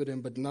understood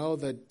Him. But now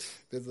that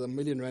there's R1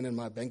 million in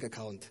my bank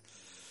account,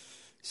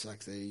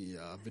 shucks,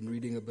 I've been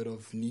reading a bit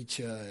of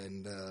Nietzsche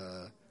and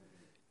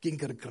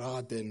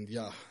Kierkegaard, and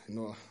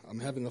I'm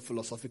having a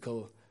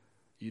philosophical,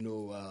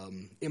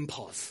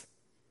 impasse.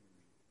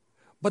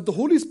 But the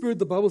Holy Spirit,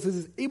 the Bible says,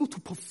 is able to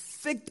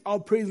perfect our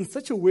prayers in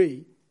such a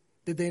way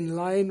that they're in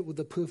line with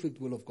the perfect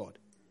will of God.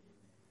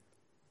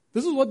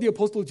 This is what the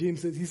Apostle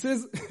James says. He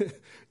says,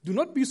 do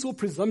not be so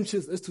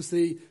presumptuous as to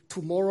say,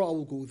 tomorrow I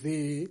will go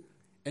there,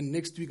 and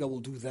next week I will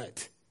do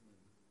that.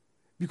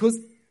 Because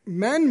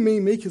man may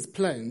make his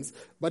plans,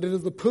 but it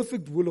is the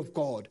perfect will of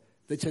God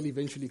that shall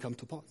eventually come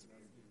to pass.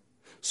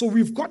 So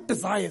we've got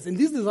desires, and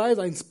these desires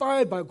are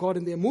inspired by God,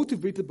 and they're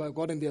motivated by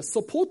God, and they're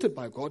supported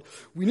by God.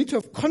 We need to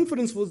have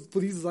confidence for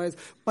these desires.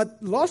 But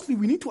lastly,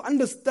 we need to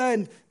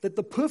understand that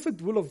the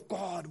perfect will of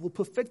God will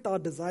perfect our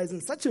desires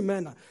in such a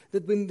manner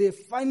that when they're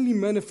finally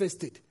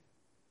manifested,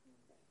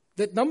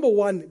 that number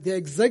one, they're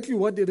exactly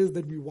what it is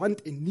that we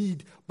want and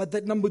need, but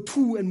that number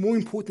two, and more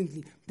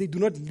importantly, they do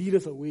not lead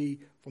us away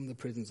from the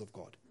presence of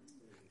God.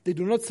 They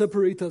do not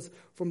separate us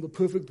from the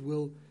perfect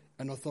will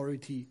and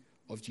authority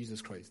of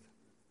Jesus Christ.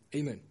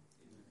 Amen.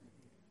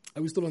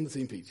 Are we still on the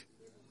same page?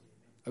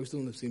 Are we still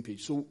on the same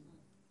page? So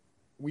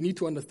we need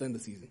to understand the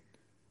season.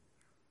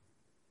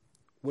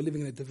 We're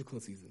living in a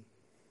difficult season.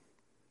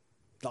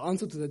 The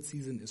answer to that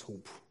season is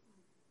hope.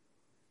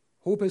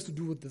 Hope has to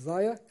do with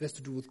desire, it has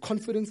to do with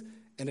confidence,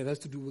 and it has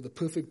to do with the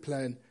perfect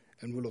plan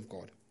and will of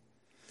God.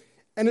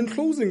 And in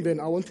closing then,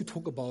 I want to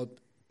talk about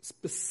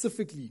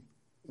specifically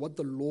what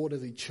the Lord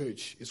as a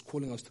church is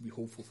calling us to be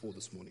hopeful for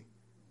this morning.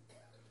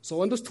 So I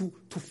want us to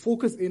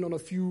focus in on a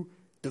few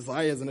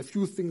desires and a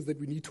few things that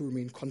we need to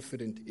remain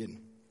confident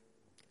in.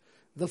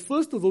 The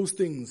first of those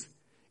things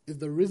is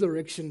the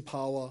resurrection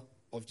power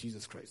of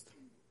Jesus Christ.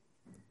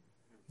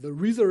 The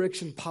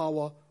resurrection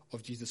power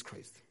of Jesus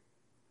Christ.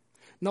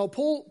 Now,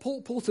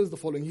 Paul says the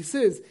following. He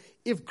says,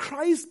 if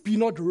Christ be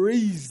not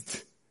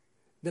raised,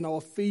 then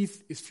our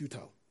faith is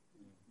futile.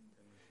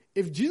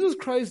 If Jesus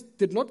Christ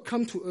did not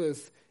come to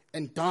earth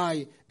and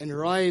die and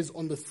rise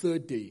on the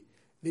third day,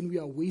 then we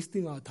are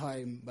wasting our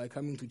time by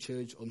coming to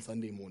church on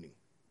Sunday morning.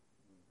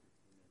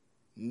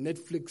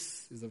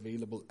 Netflix is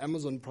available.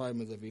 Amazon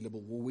Prime is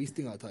available. We're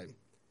wasting our time.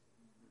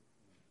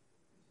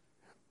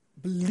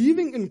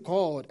 Believing in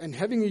God and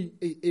having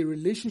a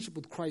relationship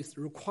with Christ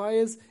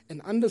requires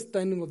an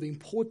understanding of the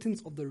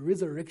importance of the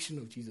resurrection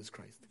of Jesus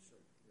Christ.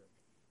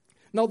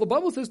 Now, the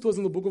Bible says to us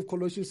in the book of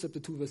Colossians chapter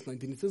 2, verse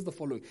 19, it says the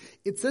following.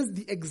 It says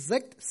the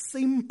exact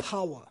same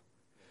power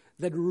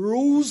that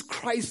rose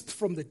Christ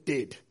from the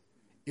dead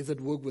is at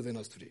work within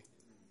us today.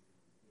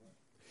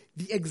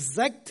 The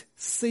exact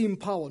same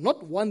power,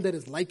 not one that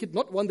is like it,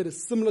 not one that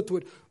is similar to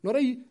it, not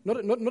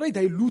a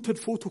diluted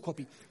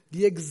photocopy.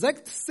 The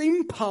exact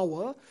same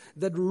power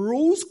that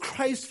rose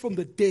Christ from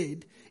the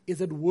dead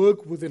is at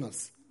work within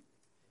us.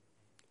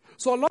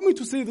 So allow me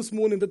to say this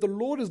morning that the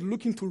Lord is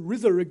looking to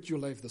resurrect your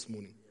life this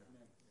morning.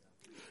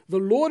 The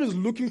Lord is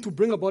looking to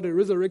bring about a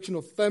resurrection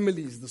of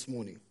families this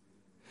morning.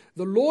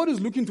 The Lord is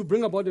looking to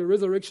bring about a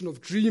resurrection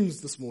of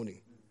dreams this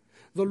morning.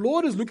 The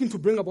Lord is looking to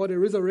bring about a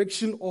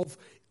resurrection of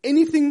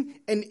anything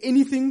and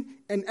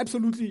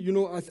absolutely,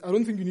 I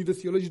don't think you need a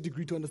theology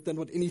degree to understand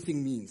what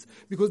anything means.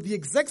 Because the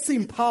exact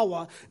same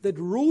power that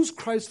rose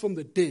Christ from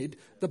the dead,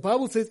 the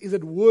Bible says, is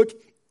at work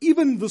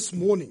even this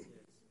morning.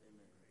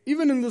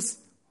 Even in this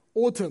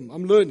autumn,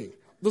 I'm learning,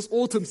 this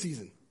autumn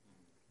season.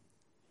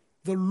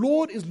 The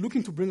Lord is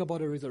looking to bring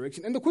about a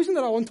resurrection. And the question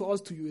that I want to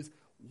ask to you is,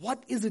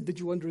 what is it that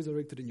you want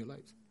resurrected in your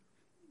lives?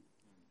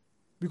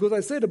 Because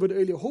I said a bit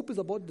earlier, hope is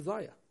about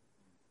desire.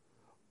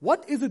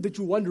 What is it that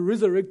you want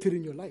resurrected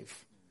in your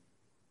life?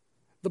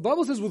 The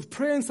Bible says with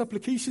prayer and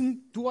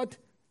supplication, do what?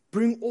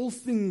 Bring all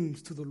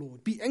things to the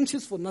Lord. Be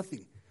anxious for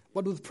nothing.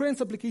 But with prayer and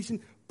supplication,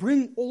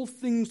 bring all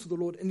things to the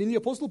Lord. And then the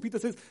Apostle Peter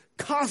says,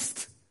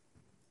 cast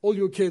all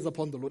your cares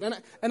upon the Lord. And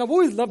I've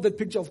always loved that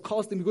picture of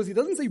casting because he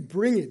doesn't say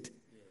bring it.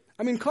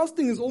 I mean,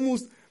 casting is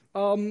almost,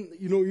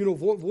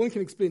 Vaughan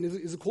can explain.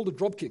 Is it called a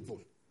drop kick,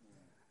 Vaughan?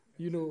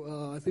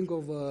 I think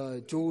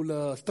of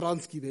Joel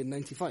Stransky there in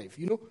 95,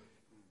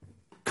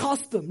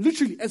 Cast them,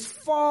 literally, as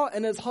far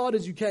and as hard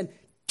as you can.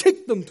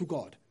 Kick them to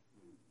God.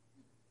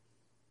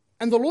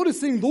 And the Lord is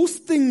saying those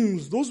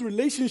things, those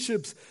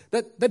relationships,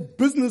 that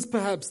business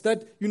perhaps,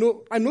 that,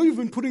 I know you've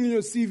been putting in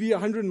your CV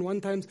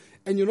 101 times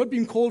and you're not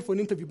being called for an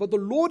interview, but the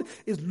Lord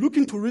is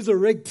looking to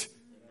resurrect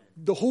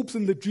the hopes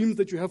and the dreams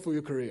that you have for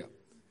your career.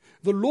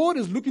 The Lord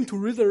is looking to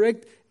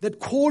resurrect that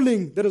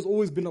calling that has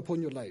always been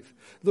upon your life.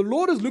 The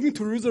Lord is looking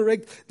to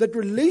resurrect that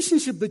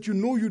relationship that you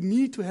know you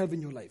need to have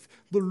in your life.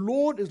 The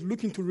Lord is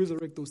looking to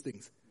resurrect those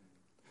things.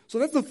 So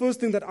that's the first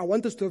thing that I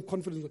want us to have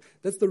confidence in.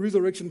 That's the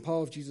resurrection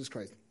power of Jesus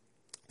Christ.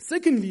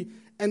 Secondly,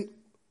 and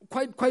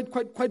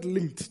quite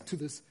linked to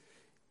this,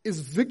 is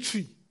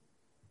victory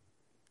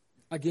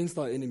against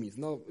our enemies.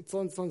 Now, it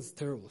sounds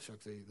terrible,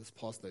 Shucks. This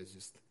pastor is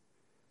just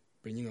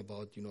bringing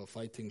about,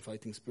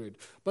 fighting spirit.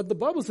 But the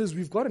Bible says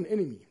we've got an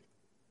enemy.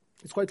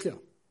 It's quite clear.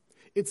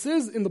 It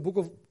says in the book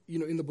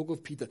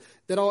of Peter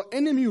that our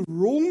enemy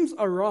roams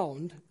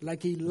around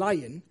like a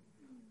lion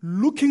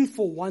looking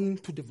for one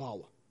to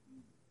devour.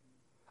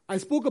 I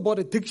spoke about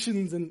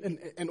addictions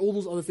and all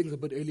those other things a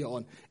bit earlier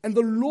on. And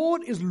the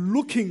Lord is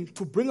looking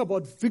to bring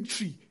about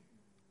victory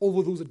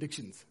over those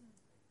addictions.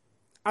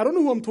 I don't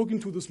know who I'm talking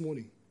to this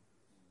morning,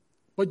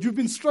 but you've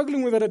been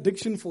struggling with that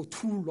addiction for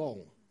too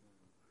long.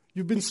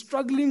 You've been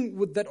struggling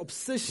with that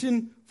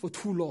obsession for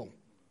too long.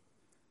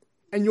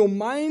 And your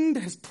mind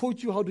has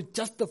taught you how to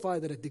justify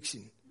that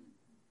addiction.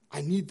 I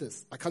need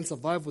this. I can't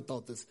survive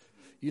without this.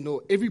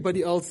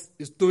 Everybody else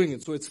is doing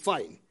it, so it's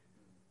fine.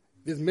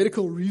 There's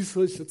medical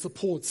research that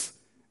supports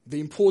the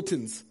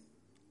importance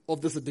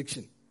of this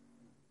addiction.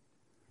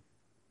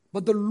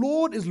 But the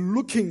Lord is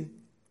looking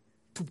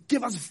to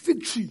give us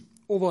victory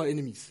over our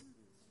enemies.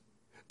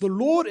 The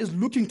Lord is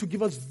looking to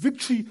give us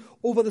victory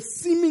over the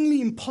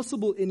seemingly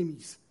impossible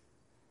enemies.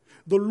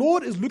 The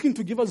Lord is looking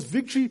to give us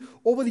victory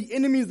over the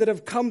enemies that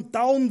have come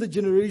down the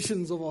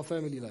generations of our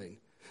family line.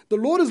 The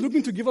Lord is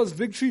looking to give us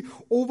victory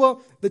over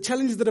the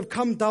challenges that have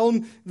come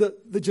down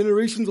the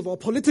generations of our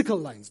political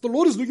lines. The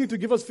Lord is looking to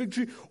give us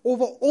victory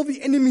over all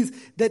the enemies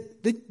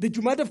that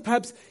you might have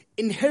perhaps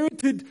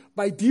inherited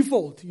by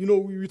default.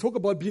 We talk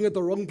about being at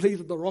the wrong place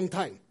at the wrong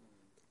time.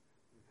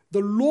 The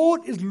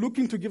Lord is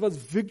looking to give us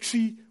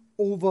victory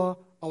over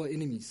our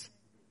enemies.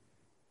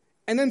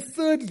 And then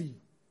thirdly,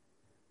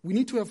 we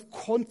need to have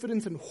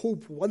confidence and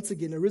hope, once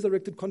again, a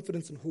resurrected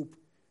confidence and hope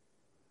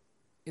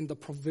in the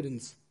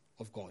providence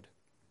of God.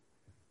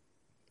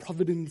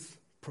 Providence,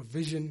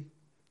 provision,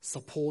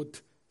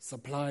 support,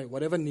 supply,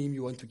 whatever name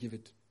you want to give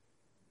it.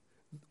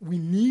 we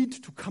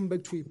need to come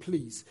back to a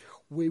place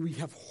where we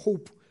have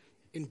hope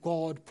in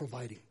God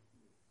providing.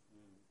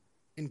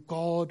 In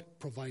God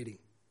providing.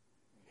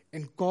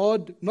 And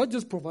God not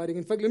just providing,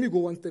 in fact, let me go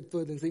one step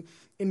further and say,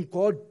 in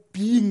God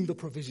being the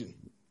provision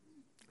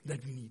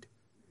that we need.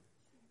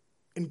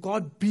 In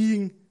God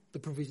being the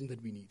provision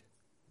that we need.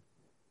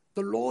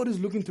 The Lord is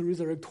looking to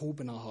resurrect hope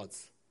in our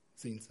hearts,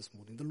 saints, this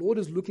morning. The Lord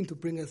is looking to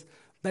bring us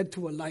back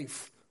to a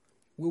life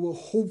where we're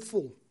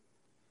hopeful,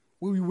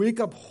 where we wake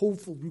up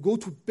hopeful, we go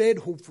to bed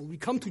hopeful, we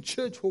come to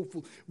church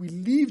hopeful, we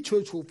leave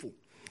church hopeful.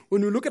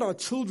 When we look at our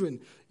children,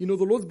 the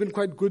Lord's been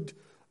quite good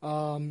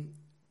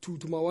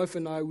to my wife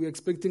and I. We're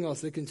expecting our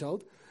second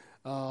child,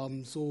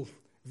 so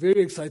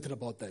very excited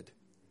about that.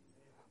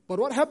 But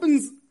what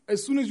happens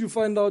as soon as you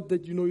find out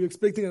that, you're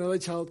expecting another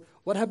child?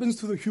 What happens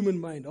to the human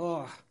mind?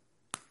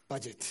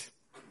 Budget.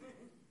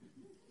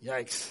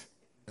 Yikes.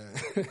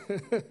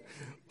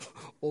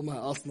 All my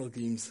Arsenal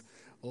games.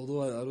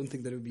 Although I don't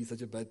think that would be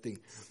such a bad thing,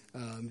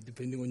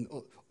 depending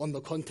on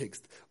the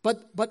context.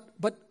 But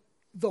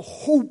the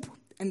hope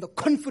and the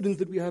confidence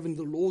that we have in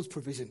the Lord's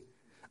provision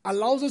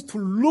allows us to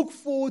look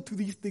forward to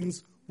these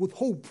things with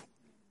hope,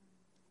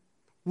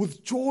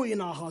 with joy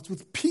in our hearts,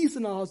 with peace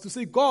in our hearts, to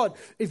say, God,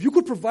 if you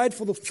could provide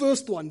for the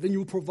first one, then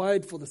you'll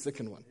provide for the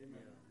second one.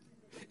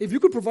 If you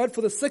could provide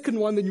for the second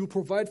one, then you'll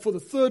provide for the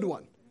third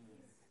one.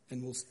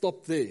 And we'll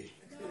stop there.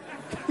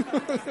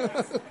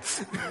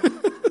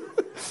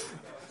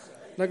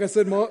 Like I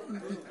said, my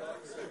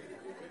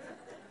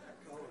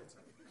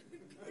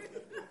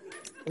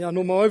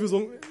wife is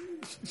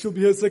she'll be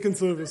here second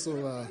service,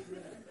 so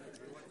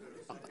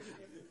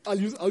I'll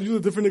use a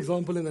different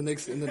example in the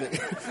next in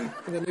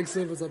the next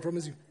service, I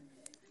promise you.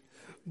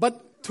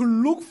 But to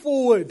look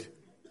forward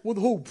with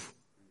hope.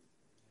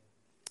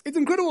 It's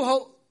incredible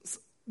how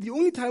the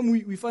only time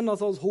we find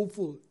ourselves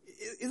hopeful,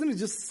 isn't it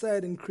just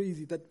sad and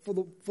crazy that for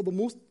the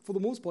most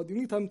part, the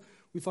only time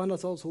we find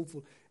ourselves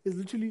hopeful is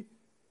literally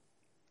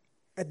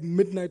at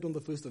midnight on the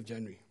 1st of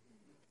January.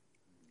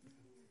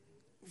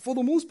 For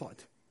the most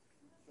part.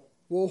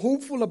 We're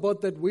hopeful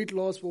about that weight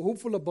loss. We're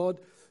hopeful about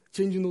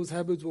changing those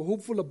habits. We're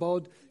hopeful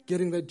about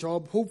getting that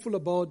job. Hopeful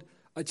about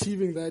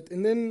achieving that.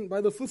 And then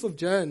by the 5th of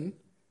Jan,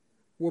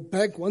 we're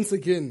back once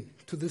again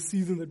to the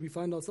season that we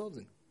find ourselves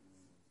in.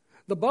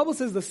 The Bible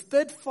says the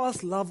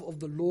steadfast love of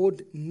the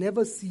Lord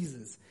never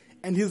ceases,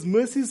 and his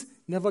mercies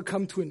never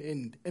come to an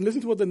end. And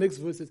listen to what the next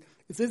verse says.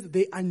 It says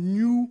they are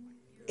new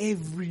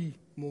every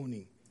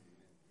morning.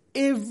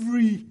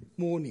 Every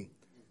morning.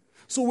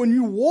 So when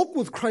you walk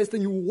with Christ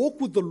and you walk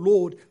with the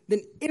Lord,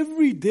 then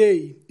every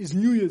day is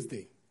New Year's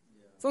Day.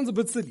 Sounds a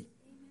bit silly.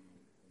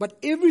 But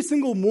every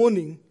single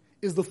morning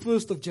is the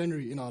 1st of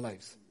January in our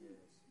lives.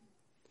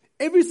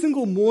 Every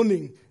single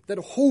morning, that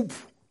hope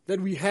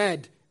that we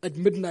had at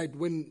midnight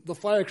when the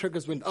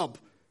firecrackers went up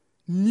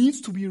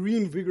needs to be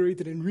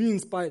reinvigorated and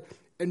re-inspired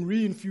and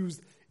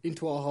reinfused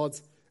into our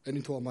hearts and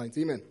into our minds.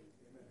 Amen.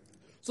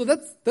 So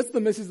that's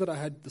the message that I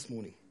had this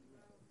morning.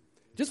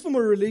 Just from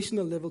a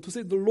relational level, to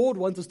say the Lord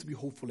wants us to be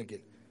hopeful again.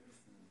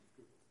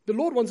 The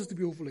Lord wants us to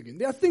be hopeful again.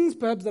 There are things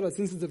perhaps that are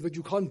sensitive that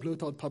you can't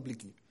blurt out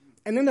publicly.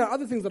 And then there are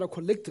other things that are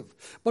collective.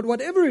 But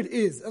whatever it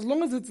is, as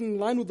long as it's in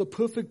line with the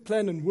perfect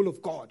plan and will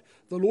of God,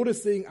 the Lord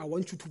is saying, I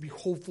want you to be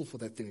hopeful for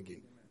that thing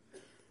again.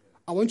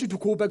 I want you to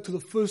go back to the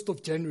 1st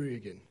of January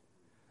again.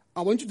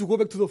 I want you to go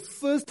back to the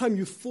first time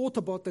you thought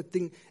about that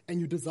thing and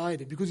you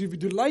desired it. Because if you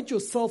delight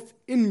yourself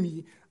in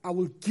me, I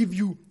will give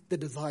you the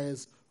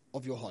desires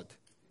of your heart.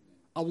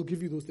 I will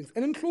give you those things.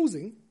 And in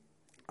closing,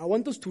 I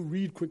want us to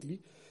read quickly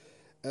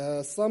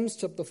Psalms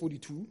chapter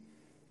 42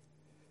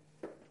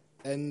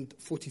 and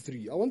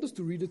 43. I want us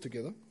to read it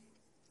together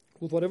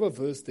with whatever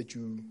verse that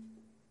you,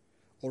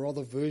 or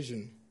rather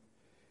version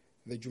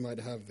that you might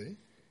have there.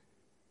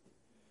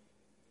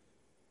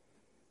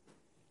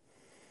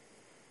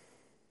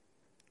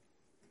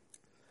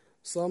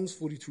 Psalms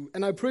 42.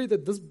 And I pray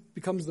that this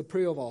becomes the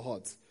prayer of our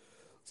hearts.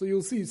 So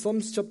you'll see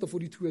Psalms chapter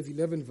 42 has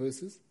 11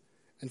 verses.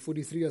 And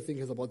 43, I think,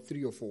 has about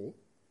 3 or 4.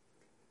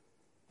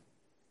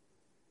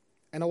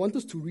 And I want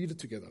us to read it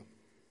together.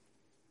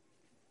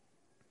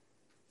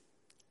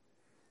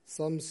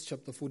 Psalms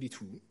chapter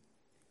 42.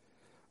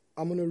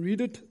 I'm going to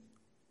read it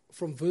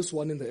from verse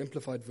 1 in the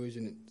Amplified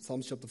Version in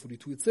Psalms chapter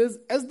 42. It says,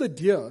 as the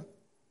deer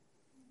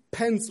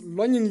pants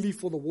longingly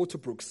for the water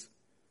brooks,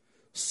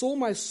 so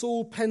my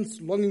soul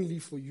pants longingly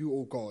for you,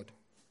 O God.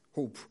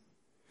 Hope.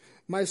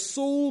 My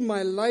soul,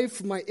 my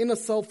life, my inner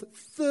self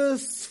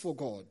thirsts for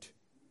God.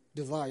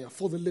 Desire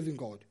for the living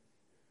God.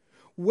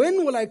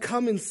 When will I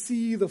come and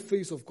see the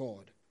face of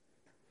God?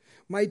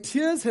 My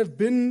tears have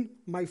been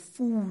my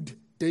food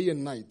day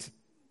and night,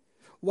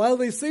 while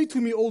they say to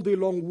me all day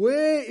long,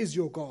 where is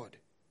your God?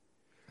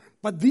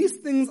 But these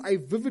things I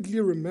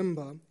vividly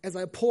remember as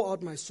I pour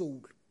out my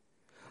soul.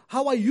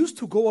 How I used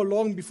to go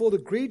along before the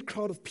great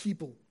crowd of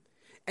people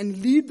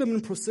and lead them in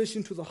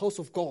procession to the house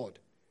of God,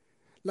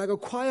 like a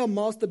choir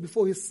master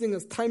before his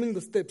singers, timing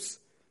the steps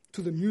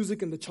to the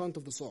music and the chant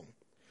of the song.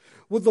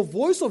 With the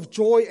voice of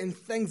joy and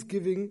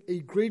thanksgiving, a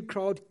great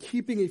crowd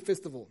keeping a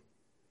festival.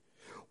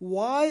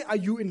 Why are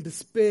you in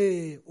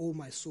despair, O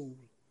my soul?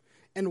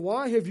 And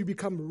why have you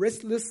become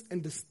restless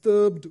and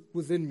disturbed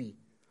within me?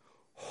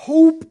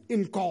 Hope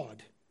in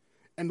God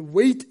and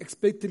wait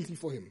expectantly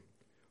for him.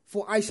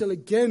 For I shall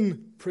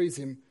again praise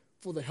him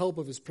for the help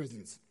of his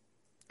presence.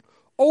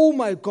 Oh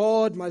my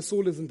God, my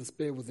soul is in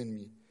despair within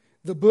me.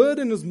 The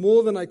burden is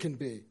more than I can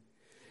bear.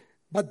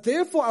 But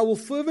therefore I will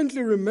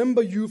fervently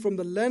remember you from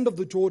the land of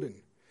the Jordan,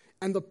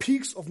 and the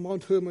peaks of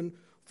Mount Hermon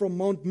from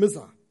Mount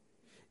Mizar.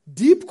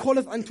 Deep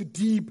calleth unto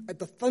deep at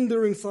the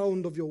thundering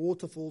sound of your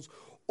waterfalls.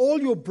 All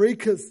your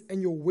breakers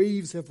and your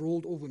waves have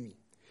rolled over me.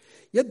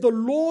 Yet the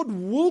Lord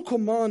will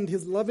command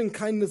his loving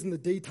kindness in the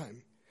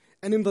daytime,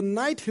 and in the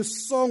night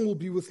his song will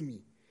be with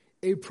me,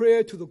 a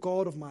prayer to the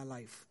God of my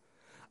life.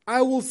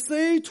 I will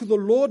say to the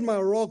Lord my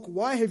rock,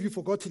 why have you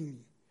forgotten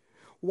me?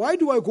 Why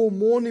do I go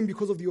mourning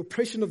because of the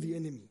oppression of the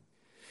enemy?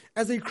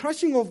 As a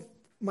crushing of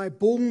my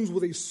bones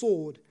with a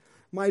sword,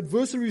 my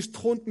adversaries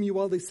taunt me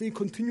while they say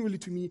continually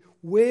to me,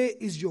 where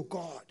is your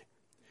God?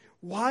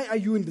 Why are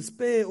you in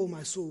despair, O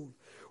my soul?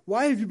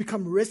 Why have you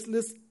become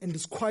restless and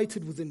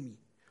disquieted within me?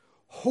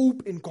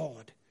 Hope in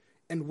God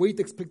and wait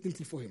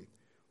expectantly for him,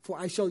 for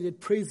I shall yet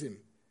praise him,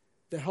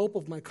 the help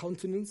of my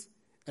countenance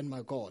and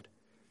my God.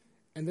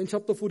 And then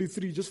chapter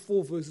 43, just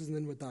 4 verses and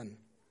then we're done.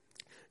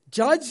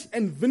 Judge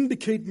and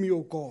vindicate me,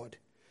 O God.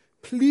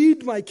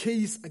 Plead my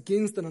case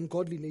against an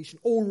ungodly nation.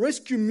 O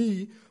rescue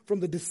me from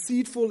the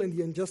deceitful and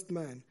the unjust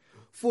man.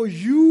 For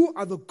you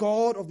are the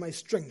God of my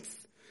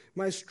strength,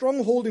 my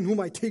stronghold in whom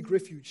I take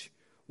refuge.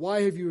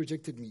 Why have you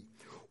rejected me?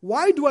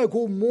 Why do I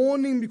go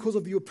mourning because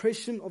of the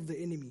oppression of the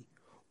enemy?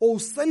 O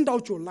send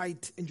out your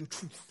light and your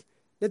truth.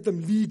 Let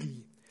them lead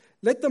me.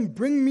 Let them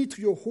bring me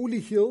to your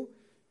holy hill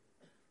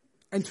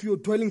and to your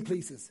dwelling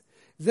places.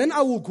 Then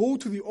I will go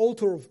to the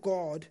altar of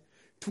God,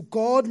 to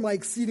God my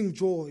exceeding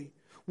joy,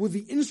 with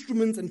the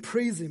instruments and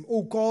praise him,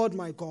 O God,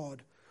 my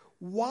God.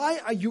 Why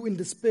are you in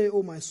despair,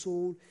 O my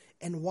soul?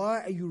 And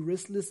why are you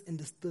restless and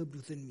disturbed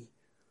within me?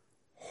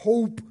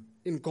 Hope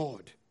in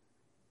God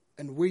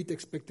and wait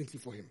expectantly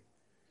for him.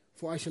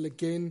 For I shall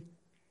again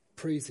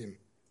praise him,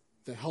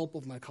 the help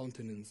of my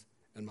countenance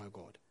and my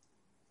God.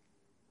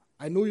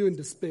 I know you're in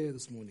despair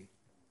this morning,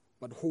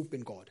 but hope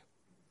in God.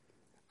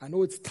 I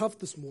know it's tough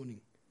this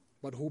morning,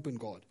 but hope in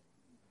God.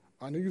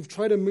 I know you've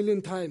tried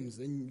 1,000,000 times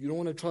and you don't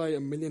want to try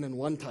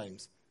 1,000,001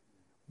 times,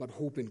 but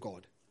hope in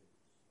God.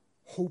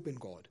 Hope in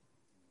God.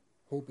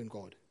 Hope in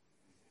God.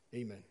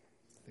 Amen.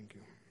 Thank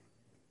you.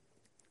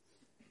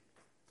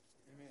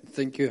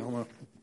 Thank you, Hammer.